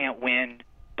guy can't win,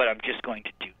 but I'm just going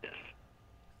to do this.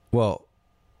 Well,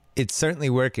 it's certainly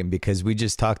working because we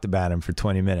just talked about him for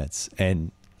 20 minutes,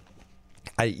 and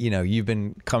you've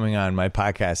been coming on my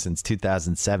podcast since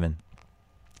 2007,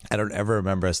 I don't ever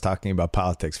remember us talking about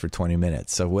politics for 20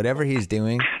 minutes. So whatever he's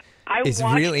doing is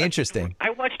really interesting. I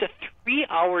watched a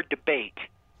 3-hour debate,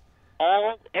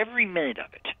 every minute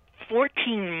of it,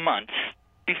 14 months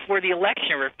before the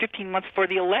election, or 15 months before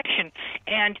the election,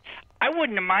 and I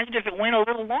wouldn't have minded if it went a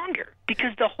little longer,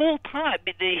 because the whole time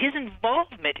his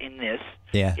involvement in this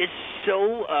is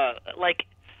so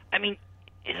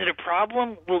is it a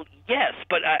problem? Well, yes,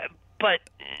 but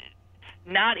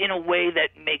not in a way that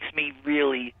makes me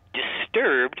really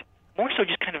disturbed. More so,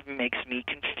 just kind of makes me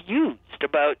confused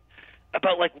about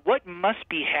like what must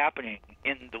be happening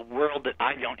in the world that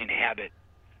I don't inhabit,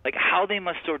 like how they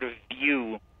must sort of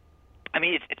view. I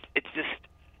mean, it's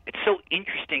so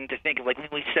interesting to think of, like, when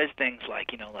he says things like,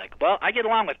 well, I get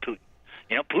along with Putin.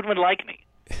 Putin would like me.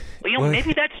 Well,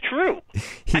 maybe that's true.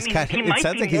 It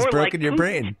sounds like he's broken your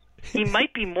brain. He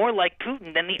might be more like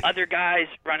Putin than the other guys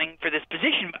running for this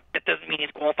position. That doesn't mean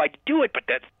he's qualified to do it, but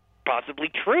that's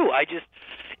possibly true.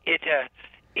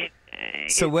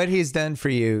 So what he's done for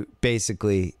you,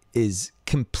 basically, is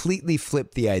completely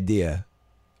flip the idea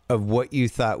of what you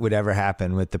thought would ever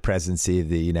happen with the presidency of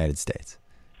the United States.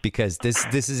 Because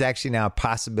this is actually now a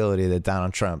possibility that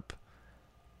Donald Trump,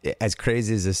 as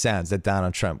crazy as it sounds, that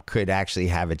Donald Trump could actually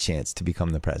have a chance to become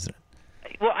the president.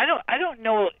 Well, I don't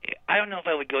know if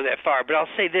I would go that far, but I'll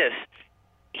say this: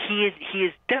 he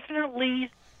is definitely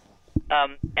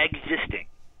existing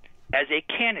as a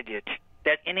candidate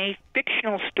that, in a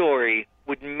fictional story,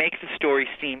 would make the story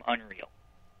seem unreal.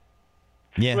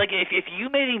 Yeah. Like if you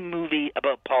made a movie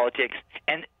about politics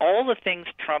and all the things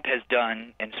Trump has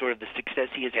done and sort of the success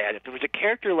he has had, if there was a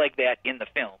character like that in the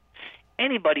film,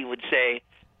 anybody would say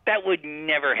that would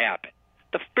never happen.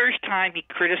 The first time he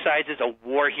criticizes a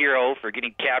war hero for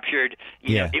getting captured,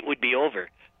 it would be over.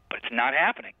 But it's not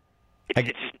happening.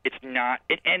 It's not.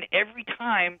 And every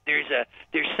time there's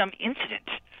some incident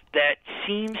that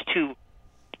seems to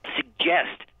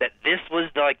suggest that this was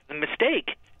the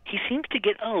mistake, he seems to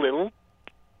get a little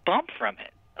bump from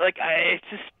it.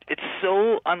 It's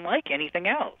so unlike anything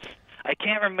else. I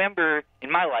can't remember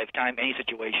in my lifetime any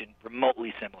situation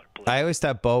remotely similar. I always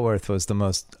thought Bulworth was the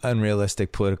most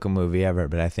unrealistic political movie ever,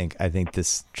 but I think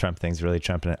this Trump thing's really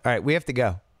trumping it. All right, we have to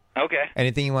go. Okay.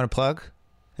 Anything you want to plug?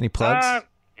 Any plugs? I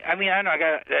don't know. I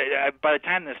got by the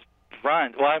time this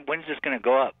runs. Well, when's this going to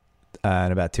go up?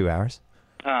 In about 2 hours.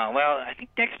 Well, I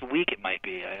think next week it might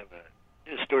be. I have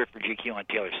a story for GQ on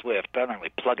Taylor Swift, but I'm not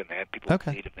really plugging that. People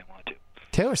can read if they want to.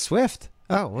 Taylor Swift.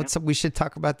 Oh, what's up? We should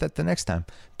talk about that the next time.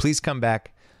 Please come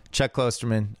back. Chuck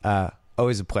Klosterman,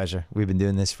 always a pleasure. We've been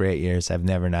doing this for 8 years. I've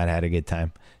never not had a good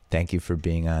time. Thank you for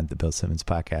being on the Bill Simmons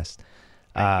podcast.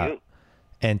 Thank you.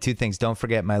 And two things. Don't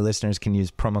forget, my listeners can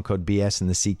use promo code BS in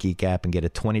the SeatGeek app and get a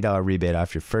 $20 rebate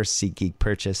off your first SeatGeek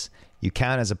purchase. You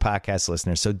count as a podcast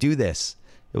listener, so do this.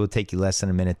 It will take you less than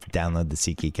a minute to download the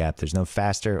SeatGeek app. There's no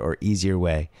faster or easier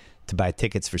way to buy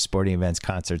tickets for sporting events,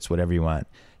 concerts, whatever you want.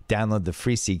 Download the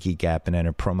free SeatGeek app and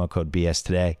enter promo code BS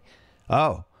today.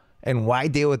 Oh, and why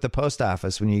deal with the post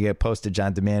office when you get postage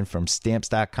on demand from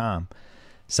Stamps.com?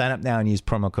 Sign up now and use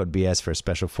promo code BS for a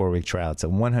special 4-week trial. It's a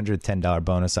 $110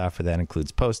 bonus offer that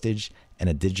includes postage and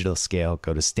a digital scale.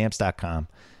 Go to Stamps.com,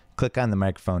 click on the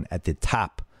microphone at the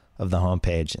top of the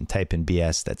homepage and type in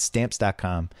BS. That's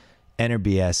Stamps.com. Enter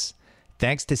BS.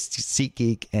 Thanks to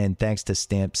SeatGeek and thanks to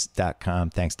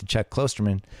Stamps.com. Thanks to Chuck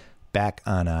Klosterman. Back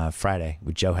on Friday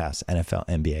with Joe House, NFL,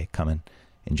 NBA coming.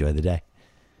 Enjoy the day.